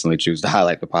consistently choose to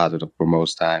highlight the positive for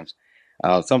most times.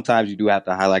 Sometimes you do have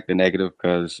to highlight the negative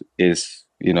because it's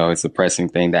a pressing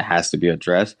thing that has to be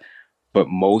addressed. But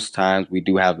most times we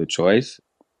do have the choice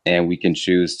and we can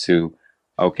choose to,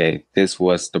 okay, this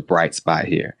was the bright spot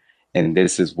here. And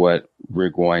this is what we're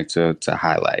going to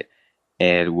highlight.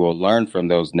 And we'll learn from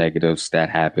those negatives that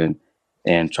happen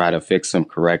and try to fix them,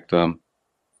 correct them,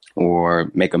 or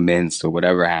make amends to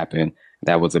whatever happened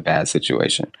that was a bad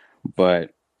situation.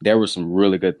 But there were some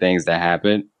really good things that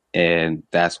happened, and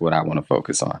that's what I want to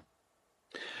focus on.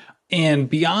 And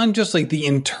beyond just like the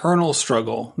internal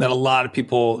struggle that a lot of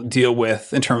people deal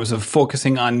with in terms of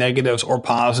focusing on negatives or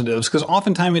positives, because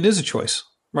oftentimes it is a choice,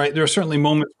 right? There are certainly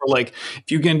moments where, like, if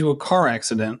you get into a car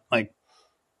accident, like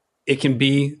that's not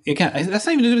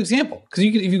even a good example, because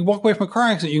if you walk away from a car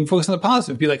accident, you can focus on the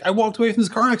positive. Be like, I walked away from this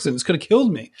car accident. This could have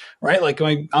killed me, right? Like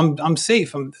I'm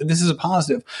safe. This is a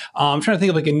positive. I'm trying to think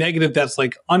of like a negative that's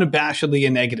like unabashedly a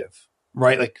negative,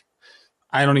 right? Like,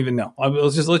 I don't even know.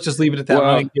 Let's just leave it at that.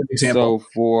 Well, give an example. So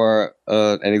for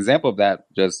an example of that,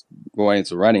 just going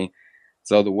into running.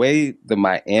 So the way the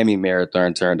Miami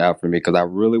marathon turned out for me, because I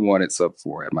really wanted sub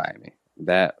 4 at Miami.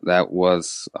 That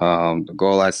was the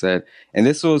goal I set. And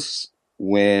this was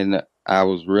when I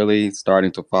was really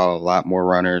starting to follow a lot more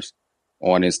runners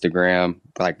on Instagram.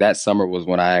 Like that summer was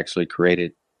when I actually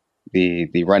created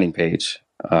the running page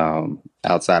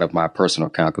outside of my personal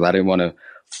account, because I didn't want to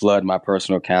flood my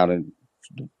personal account and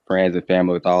friends and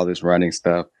family with all this running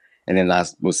stuff. And then I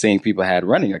was seeing people had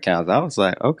running accounts. I was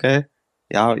like, okay,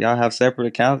 y'all have separate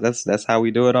accounts. That's how we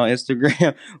do it on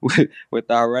Instagram with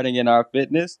our running and our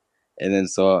fitness. And then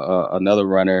so another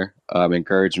runner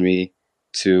encouraged me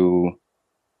to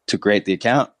create the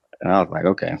account. And I was like,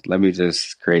 okay, let me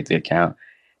just create the account.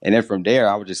 And then from there,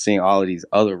 I was just seeing all of these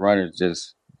other runners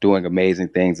just doing amazing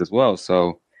things as well.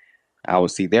 So I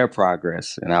would see their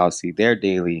progress and I would see their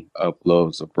daily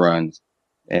uploads of runs.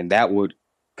 And that would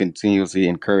continuously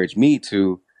encourage me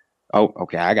to, oh,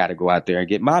 okay, I got to go out there and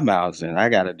get my miles in. I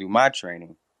got to do my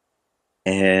training.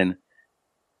 And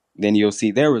then you'll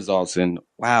see their results and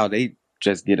wow, they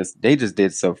just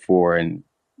did sub 4 and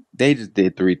they just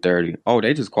did 3:30. Oh,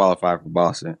 they just qualified for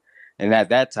Boston. And at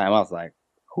that time I was like,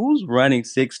 who's running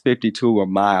 6:52 a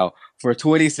mile for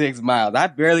 26 miles? I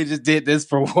barely just did this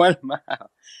for 1 mile.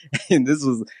 And this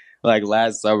was like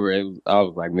last summer. I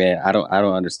was like, man, I don't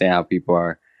understand how people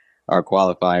are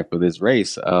qualifying for this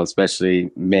race,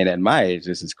 especially men at my age.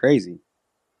 This is crazy.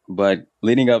 But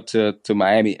leading up to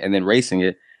Miami and then racing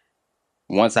it,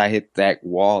 once I hit that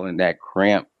wall and that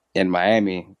cramp in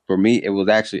Miami, for me, it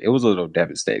was a little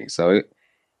devastating. So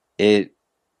I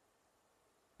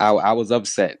was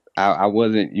upset.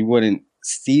 You wouldn't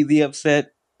see the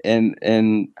upset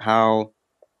and how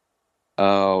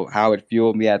it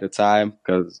fueled me at the time,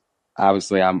 because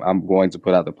obviously I'm going to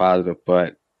put out the positive,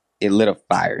 but it lit a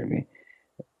fire in me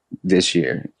this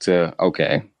year to,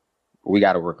 okay, we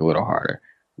got to work a little harder.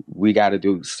 We got to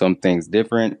do some things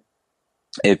different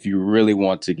if you really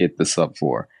want to get the sub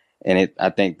 4. And I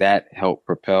think that helped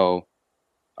propel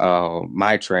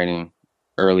my training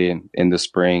early in the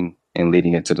spring and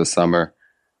leading into the summer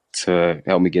to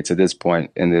help me get to this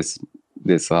point in this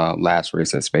last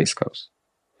race at Space Coast.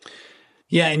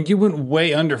 Yeah, and you went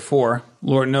way under 4,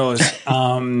 Lord knows.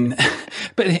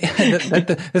 But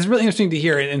that's really interesting to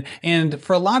hear. And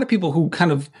for a lot of people who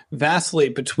kind of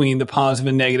vacillate between the positive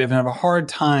and negative and have a hard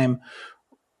time,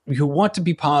 who want to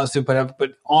be positive,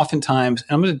 but oftentimes,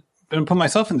 and I'm going to put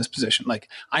myself in this position. Like,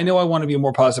 I know I want to be a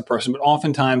more positive person, but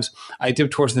oftentimes I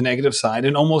dip towards the negative side.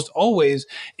 And almost always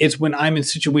it's when I'm in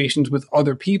situations with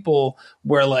other people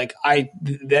where like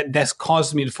that's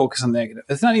caused me to focus on the negative.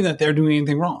 It's not even that they're doing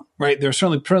anything wrong, right? There's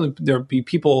certainly there'll be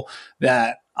people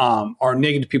that are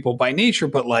negative people by nature,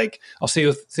 but like I'll say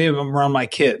I'm around my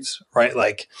kids, right?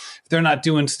 Like if they're not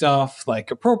doing stuff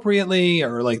like appropriately,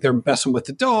 or like they're messing with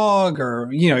the dog, or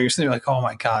you're sitting there like, oh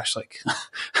my gosh, like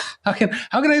how can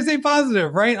I stay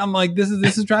positive, right? I'm like, this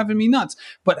is driving me nuts.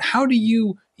 But how do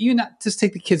you not just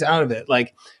take the kids out of it?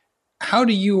 Like, how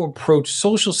do you approach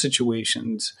social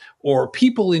situations or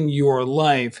people in your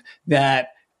life that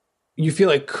you feel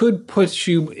like could put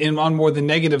you in on more the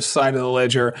negative side of the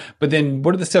ledger, but then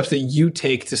what are the steps that you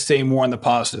take to stay more on the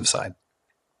positive side?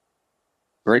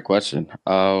 Great question.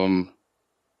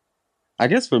 I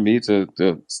guess for me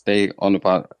to stay on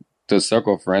the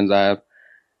circle of friends I have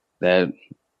that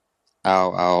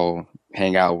I'll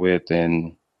hang out with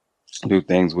and do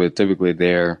things with, typically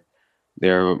they're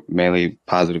mainly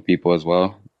positive people as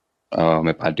well.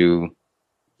 If I do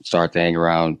start to hang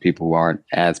around people who aren't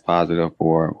as positive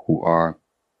or who are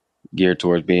geared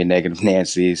towards being negative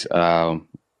Nancy's,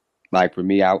 like for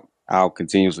me, I'll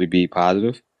continuously be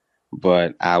positive,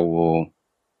 but I'll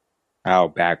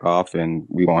back off and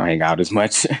we won't hang out as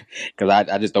much because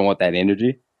I just don't want that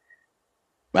energy.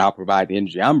 I'll provide the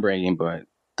energy I'm bringing, but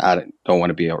I don't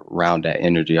want to be around that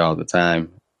energy all the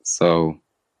time. So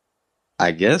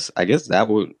I guess that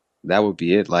would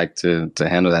be it, like to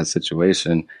handle that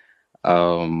situation.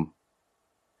 So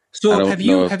have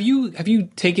you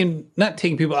taken, not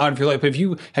taking people out of your life, but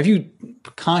have you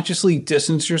consciously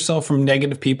distanced yourself from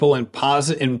negative people and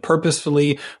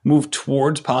purposefully moved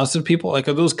towards positive people? Like,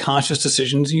 are those conscious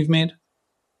decisions you've made?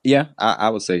 Yeah, I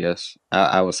would say yes.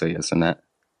 I would say yes in that.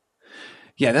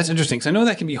 Yeah, that's interesting. Because I know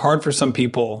that can be hard for some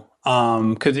people,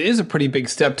 because it is a pretty big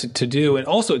step to do. And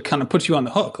also it kind of puts you on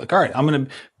the hook. Like, all right, I'm going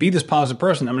to be this positive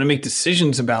person. I'm going to make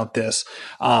decisions about this.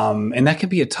 And that can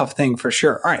be a tough thing for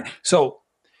sure. All right. So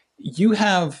you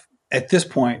have, at this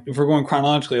point, if we're going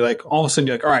chronologically, like all of a sudden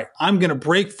you're like, all right, I'm going to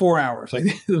break 4 hours. Like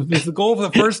it's the goal for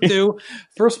the first two.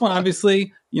 First one,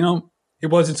 obviously, it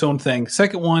was its own thing.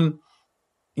 Second one,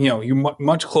 you're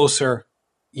much closer,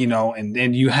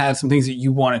 and you had some things that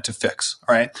you wanted to fix.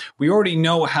 All right. We already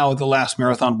know how the last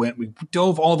marathon went. We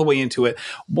dove all the way into it.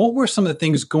 What were some of the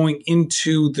things going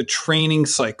into the training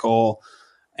cycle?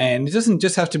 And it doesn't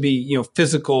just have to be,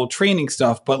 physical training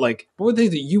stuff, but like, what were the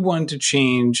things that you wanted to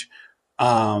change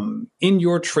in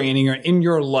your training or in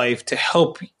your life to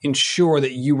help ensure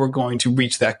that you were going to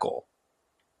reach that goal?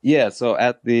 Yeah. So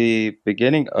at the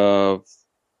beginning of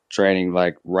training,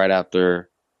 like right after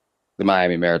the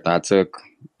Miami Marathon,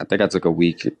 I think I took a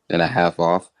week and a half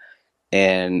off,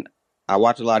 and I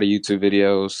watch a lot of YouTube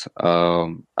videos.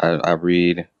 I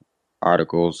read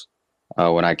articles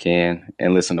when I can,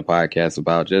 and listen to podcasts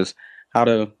about just how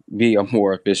to be a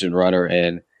more efficient runner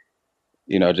and,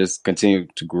 just continue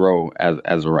to grow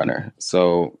as a runner.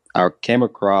 So I came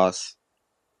across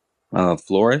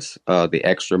Flores, the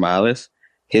Extra Milist,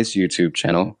 his YouTube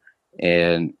channel,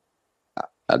 and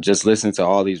I just listened to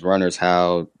all these runners,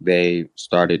 how they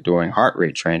started doing heart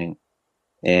rate training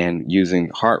and using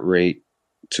heart rate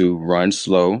to run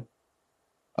slow,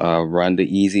 run the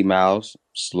easy miles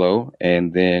slow,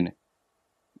 and then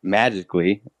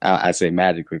magically, I say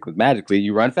magically because magically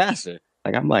you run faster.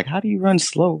 Like, I'm like, how do you run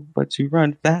slow, but you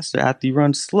run faster after you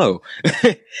run slow?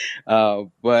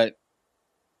 But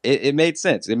it made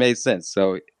sense. It made sense.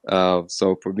 So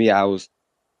for me, I was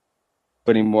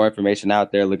putting more information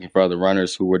out there, looking for other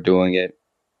runners who were doing it.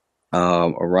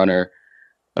 A runner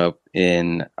up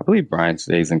in, I believe Brian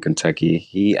stays in Kentucky.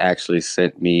 He actually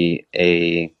sent me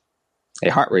a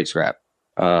heart rate strap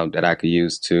that I could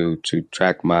use to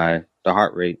track the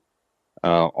heart rate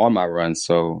on my run.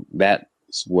 So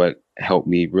that's what helped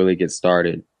me really get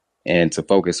started and to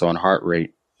focus on heart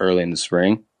rate early in the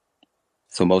spring.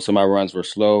 So most of my runs were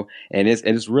slow, and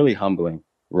it's really humbling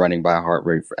running by heart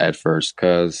rate at first,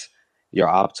 because your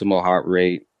optimal heart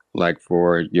rate, like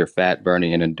for your fat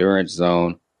burning and endurance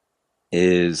zone,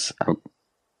 is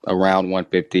around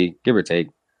 150, give or take,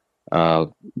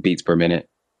 beats per minute.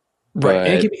 Right.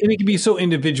 And it can be so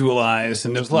individualized,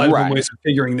 and there's a lot of different ways of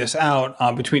figuring this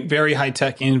out between very high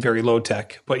tech and very low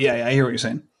tech. But yeah, I hear what you're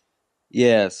saying.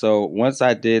 Yeah. So once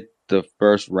I did the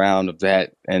first round of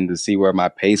that and to see where my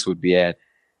pace would be at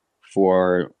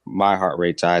for my heart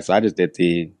rate tie, so I just did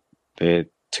the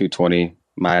 220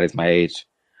 minus my age,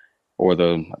 or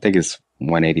I think it's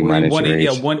 180 minus your age.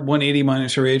 Yeah, 180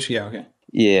 minus your age. Yeah, okay.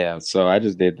 Yeah. So I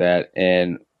just did that,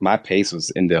 and my pace was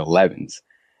in the 11s.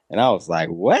 And I was like,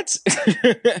 what?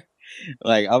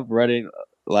 Like I'm running,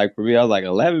 like for me, I was like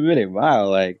 11-minute mile,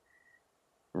 like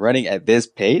running at this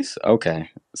pace. Okay.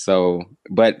 So,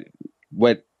 but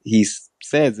what he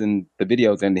says in the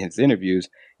videos and his interviews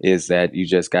is that you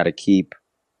just got to keep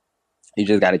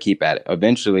at it.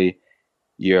 Eventually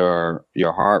your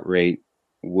heart rate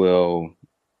will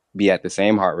be at the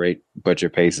same heart rate, but your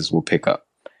paces will pick up.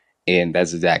 And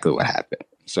that's exactly what happened.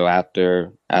 So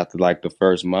after like the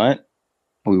first month,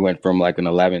 we went from like an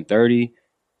 11:30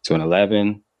 to an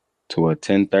 11 to a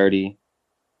 10:30.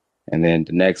 And then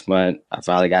the next month, I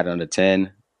finally got it under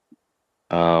 10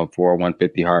 for a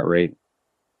 150 heart rate.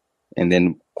 And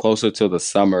then closer to the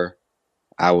summer,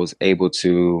 I was able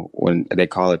to, when they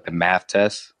call it the math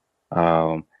test,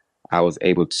 I was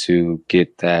able to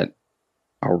get that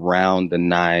around the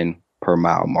 9 per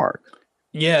mile mark.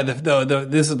 Yeah, this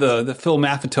is the Phil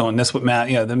Maffetone. That's what math.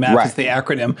 Yeah, the math Right. is the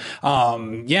acronym.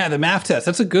 Yeah, the math test.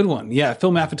 That's a good one. Yeah,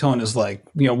 Phil Maffetone is like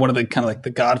one of the kind of like the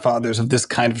godfathers of this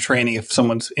kind of training. If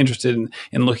someone's interested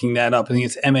in looking that up, I think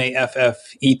it's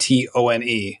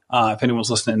Maffetone. If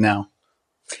anyone's listening now.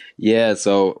 Yeah.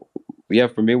 So yeah,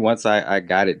 for me, once I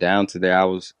got it down to there, it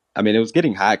was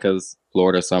getting hot because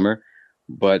Florida summer,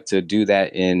 but to do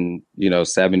that in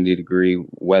 70-degree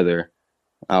weather,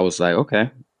 I was like,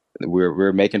 okay,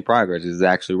 we're making progress. This is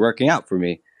actually working out for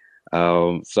me.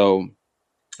 So,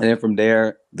 and then from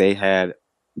there,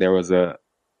 there was a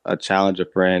challenge. A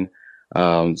friend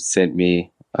sent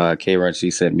me, K-Run.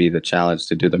 She sent me the challenge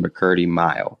to do the McCurdy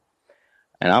Mile,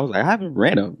 and I was like, I haven't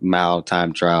ran a mile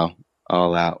time trial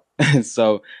all out, and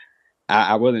so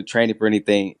I wasn't training for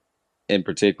anything in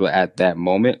particular at that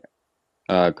moment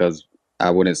because I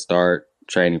wouldn't start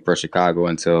training for Chicago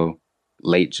until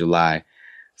late July.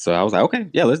 So I was like, okay,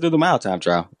 yeah, let's do the mile time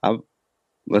trial.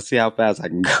 Let's see how fast I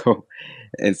can go.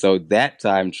 And so that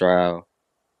time trial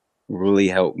really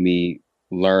helped me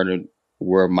learn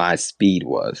where my speed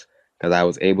was because I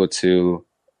was able to,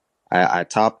 I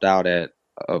topped out at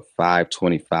a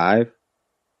 5:25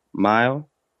 mile.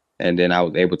 And then I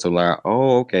was able to learn,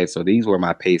 oh, okay, so these were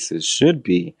my paces should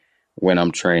be when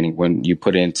I'm training, when you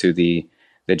put into the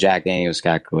Jack Daniels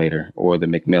calculator or the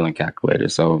McMillan calculator.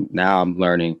 So now I'm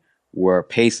learning where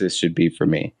paces should be for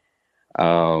me.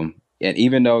 And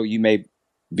even though you may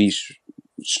be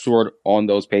short on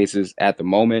those paces at the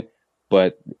moment,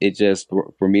 but it just,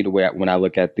 for me, the way when I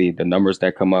look at the numbers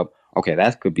that come up, okay,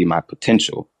 that could be my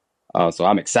potential. So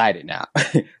I'm excited now.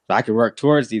 So I can work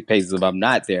towards these paces if I'm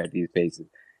not there at these paces.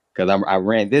 Because I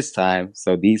ran this time,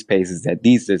 so these paces at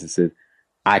these distances,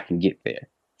 I can get there.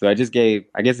 So I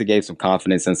guess it gave some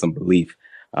confidence and some belief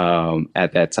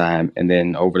at that time. And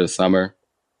then over the summer,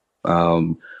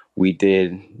 we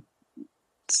did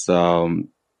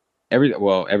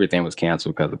everything was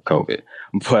canceled because of COVID,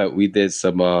 but we did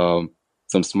some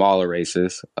smaller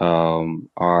races. One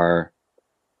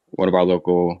of our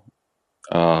local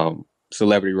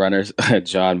celebrity runners,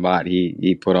 John Mott,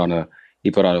 he put on a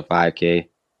 5K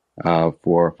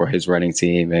for his running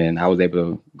team, and I was able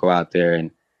to go out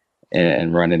there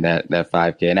and run in that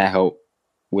 5K, and that helped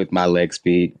with my leg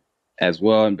speed as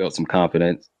well and built some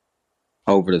confidence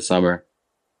over the summer.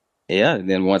 Yeah, and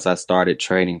then once I started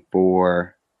training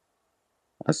for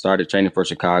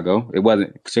Chicago.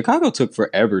 Chicago took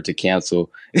forever to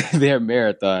cancel their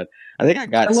marathon. I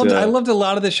think I loved a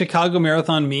lot of the Chicago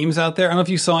Marathon memes out there. I don't know if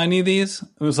you saw any of these.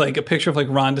 It was like a picture of like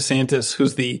Ron DeSantis,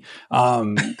 who's the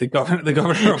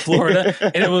governor of Florida,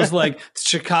 and it was like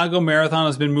Chicago Marathon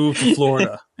has been moved to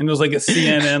Florida, and it was like a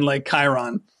CNN like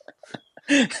Chiron.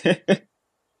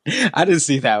 I didn't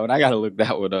see that one. I got to look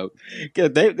that one up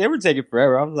because they were taking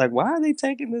forever. I was like, why are they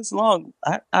taking this long?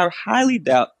 I highly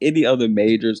doubt any other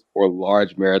majors or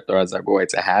large marathons are going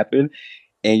to happen,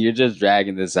 and you're just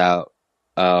dragging this out.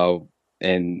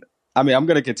 And I mean, I'm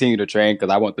going to continue to train because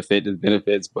I want the fitness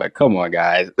benefits, but come on,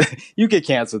 guys, you can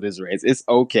cancel this race. It's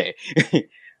okay.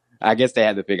 I guess they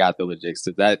had to figure out the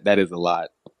logistics. That is a lot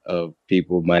of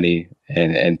people, money,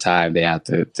 and time they have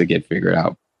to get figured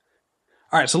out.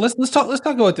 All right, so let's talk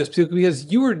about this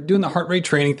because you were doing the heart rate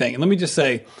training thing, and let me just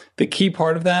say one of the key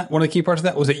parts of that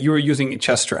was that you were using a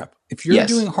chest strap. If you're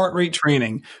doing heart rate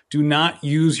training, do not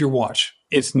use your watch.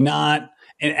 It's not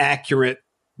an accurate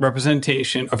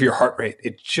representation of your heart rate.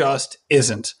 It just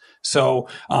isn't. So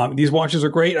these watches are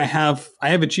great. I have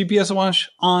a GPS watch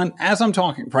on as I'm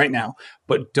talking right now,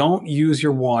 but don't use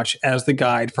your watch as the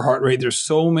guide for heart rate. There's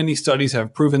so many studies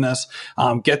have proven this.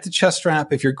 Get the chest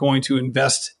strap if you're going to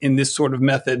invest in this sort of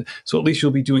method, so at least you'll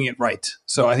be doing it right.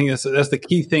 So I think that's the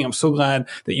key thing. I'm so glad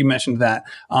that you mentioned that.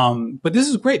 But this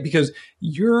is great because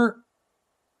you're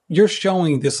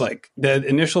showing this like the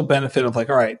initial benefit of like,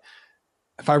 all right,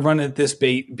 if I run at this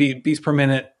beats per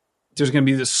minute, there's going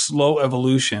to be this slow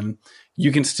evolution.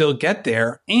 You can still get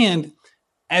there. And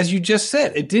as you just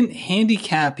said, it didn't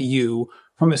handicap you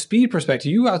from a speed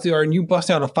perspective. You out there and you bust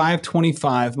out a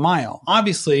 5:25 mile.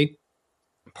 Obviously,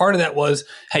 part of that was,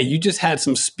 hey, you just had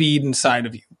some speed inside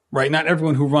of you, right? Not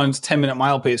everyone who runs 10-minute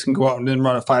mile pace can go out and then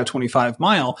run a 5:25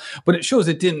 mile, but it shows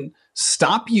it didn't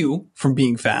stop you from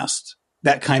being fast,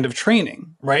 that kind of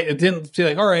training, right? It didn't feel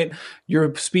like, all right,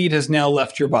 your speed has now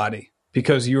left your body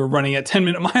because you were running at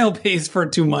 10-minute mile pace for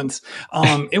 2 months.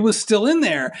 It was still in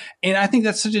there. And I think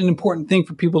that's such an important thing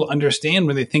for people to understand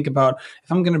when they think about, if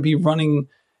I'm going to be running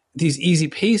these easy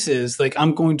paces, like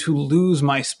I'm going to lose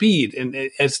my speed, and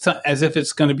as if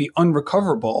it's going to be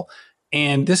unrecoverable.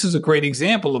 And this is a great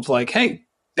example of like, hey,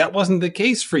 that wasn't the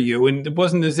case for you. And it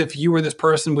wasn't as if you were this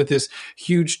person with this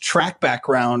huge track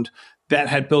background that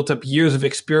had built up years of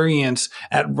experience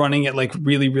at running at like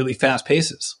really, really fast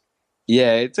paces.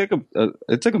 Yeah, it took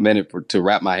a minute to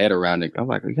wrap my head around it. I'm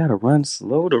like, we gotta run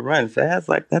slow to run fast.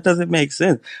 Like that doesn't make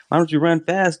sense. Why don't you run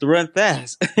fast to run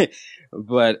fast?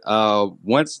 But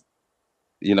once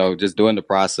just doing the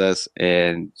process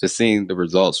and just seeing the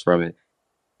results from it,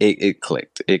 it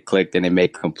clicked. It clicked, and it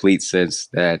made complete sense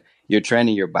that you're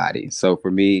training your body. So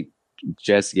for me,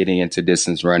 just getting into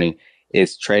distance running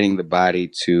is training the body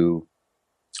to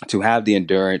have the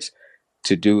endurance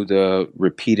to do the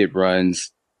repeated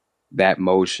runs, that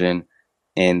motion,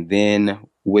 and then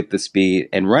with the speed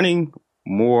and running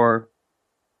more,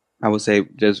 I would say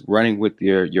just running with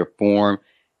your form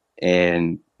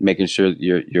and making sure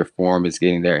your form is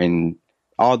getting there, and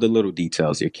all the little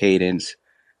details, your cadence,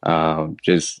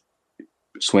 just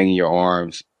swinging your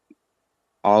arms,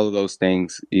 all of those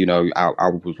things, I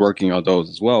was working on those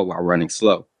as well while running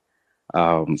slow.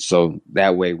 So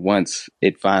that way, once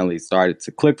it finally started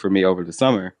to click for me over the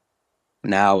summer,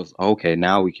 now it's okay.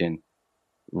 Now we can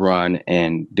run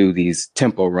and do these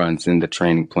tempo runs in the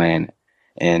training plan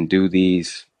and do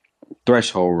these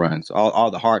threshold runs,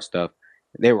 all the hard stuff.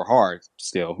 They were hard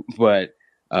still, but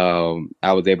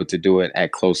I was able to do it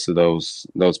at close to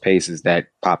those paces that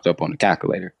popped up on the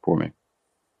calculator for me.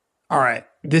 All right.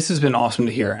 This has been awesome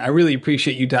to hear. I really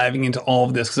appreciate you diving into all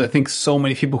of this, because I think so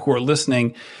many people who are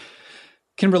listening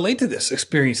can relate to this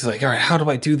experience. It's like, all right, how do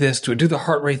I do this? Do I do the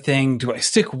heart rate thing? Do I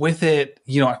stick with it?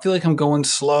 I feel like I'm going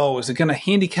slow. Is it going to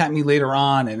handicap me later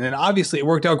on? And then obviously it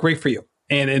worked out great for you.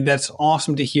 And that's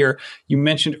awesome to hear. You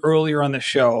mentioned earlier on the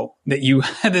show that you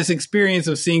had this experience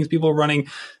of seeing people running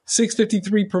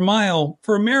 6:53 per mile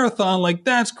for a marathon. Like,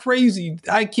 that's crazy.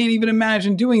 I can't even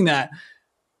imagine doing that.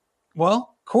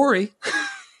 Well, Corey,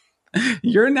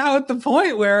 you're now at the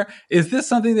point where, is this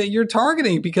something that you're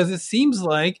targeting? Because it seems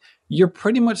like you're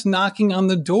pretty much knocking on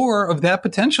the door of that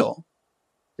potential.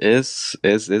 It's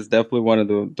definitely one of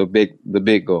the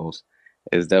big goals.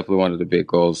 It's definitely one of the big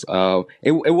goals.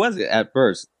 It wasn't at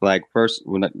first. Like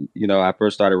when I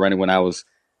first started running, when I was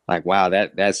like, wow,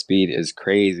 that speed is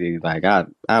crazy. Like I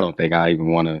don't think I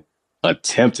even want to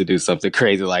attempt to do something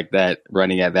crazy like that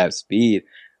running at that speed.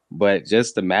 But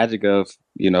just the magic of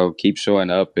keep showing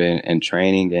up and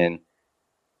training, and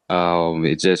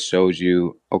it just shows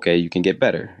you, okay, you can get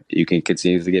better. You can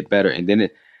continue to get better. And then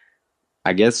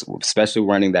I guess, especially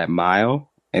running that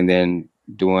mile and then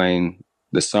doing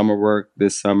the summer work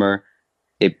this summer,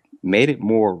 it made it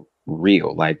more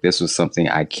real. Like, this was something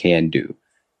I can do,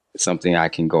 something I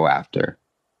can go after.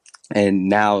 And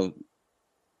now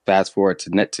fast forward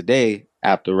to today,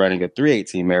 after running a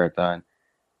 3:18 marathon,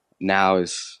 now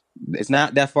it's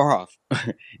not that far off.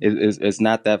 It's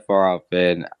not that far off,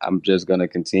 and I'm just gonna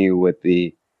continue with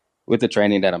the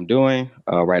training that I'm doing.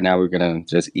 Right now, we're gonna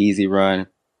just easy run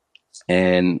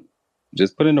and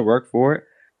just put in the work for it.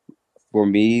 For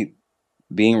me,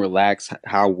 being relaxed,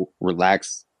 how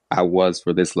relaxed I was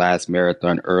for this last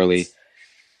marathon early,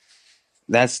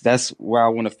 that's where I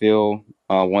want to feel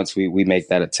once we make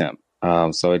that attempt.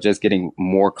 So it's just getting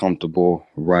more comfortable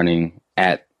running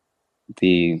at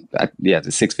the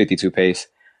 6:52 pace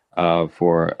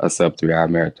for a sub 3 hour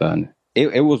marathon.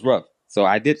 It was rough. So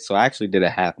I actually did a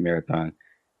half marathon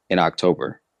in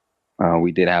October.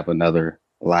 We did have another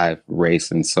live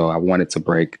race, and so I wanted to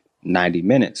break 90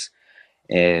 minutes,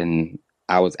 and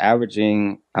I was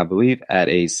averaging, I believe, at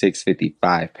a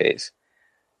 6:55 pace.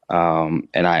 And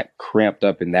I cramped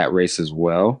up in that race as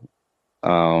well.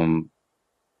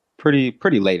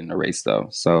 Pretty late in the race though.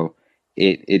 So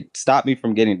it stopped me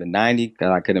from getting to 90 because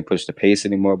I couldn't push the pace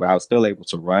anymore, but I was still able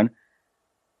to run.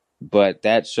 But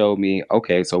that showed me,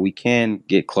 okay, so we can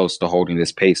get close to holding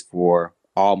this pace for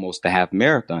almost a half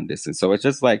marathon distance. So it's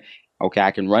just like, okay,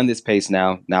 I can run this pace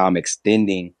now. Now I'm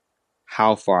extending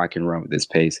how far I can run with this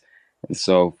pace. And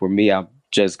so for me, I'm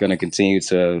just going to continue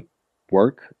to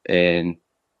work and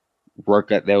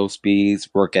work at those speeds,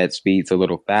 work at speeds a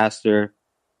little faster,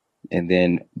 and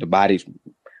then the body,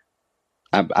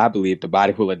 I believe the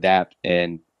body will adapt,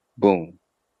 and boom,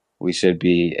 we should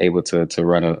be able to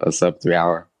run a sub 3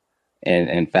 hour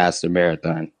and faster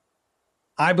marathon.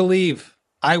 I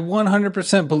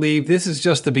 100% believe this is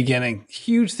just the beginning.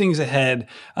 Huge things ahead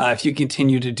if you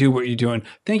continue to do what you're doing.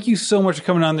 Thank you so much for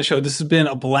coming on the show. This has been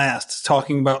a blast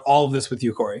talking about all of this with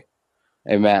you, Corey.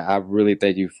 Hey, Matt, I really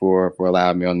thank you for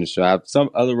allowing me on the show. I have some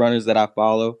other runners that I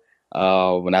follow.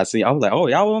 When I see, I was like, oh,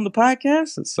 y'all on the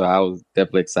podcast? So I was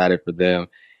definitely excited for them,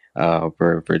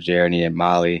 for Jeremy and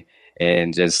Molly.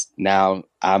 And just now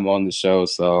I'm on the show,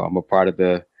 so I'm a part of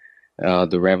the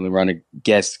Rambling Runner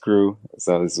guest crew.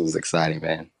 So this was exciting,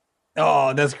 man.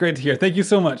 Oh, that's great to hear. Thank you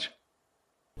so much.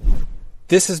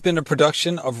 This has been a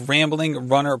production of Rambling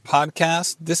Runner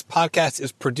Podcast. This podcast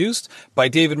is produced by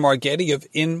David Margetti of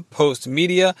In Post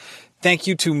Media. Thank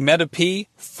you to Meta P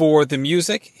for the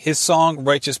music. His song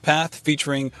Righteous Path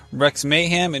featuring Rex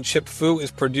Mayhem and Chip Fu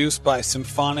is produced by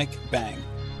Symphonic Bang.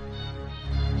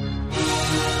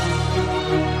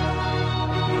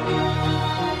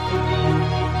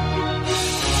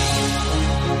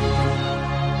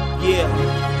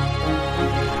 Yeah.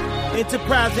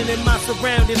 Enterprising in my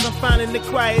surroundings, I'm finding the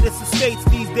quietest estates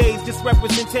these days. Just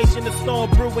representation of storm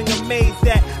brewing, amazed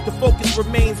that the focus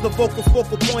remains the focal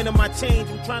point of my change.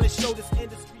 I'm trying to show this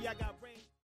industry I got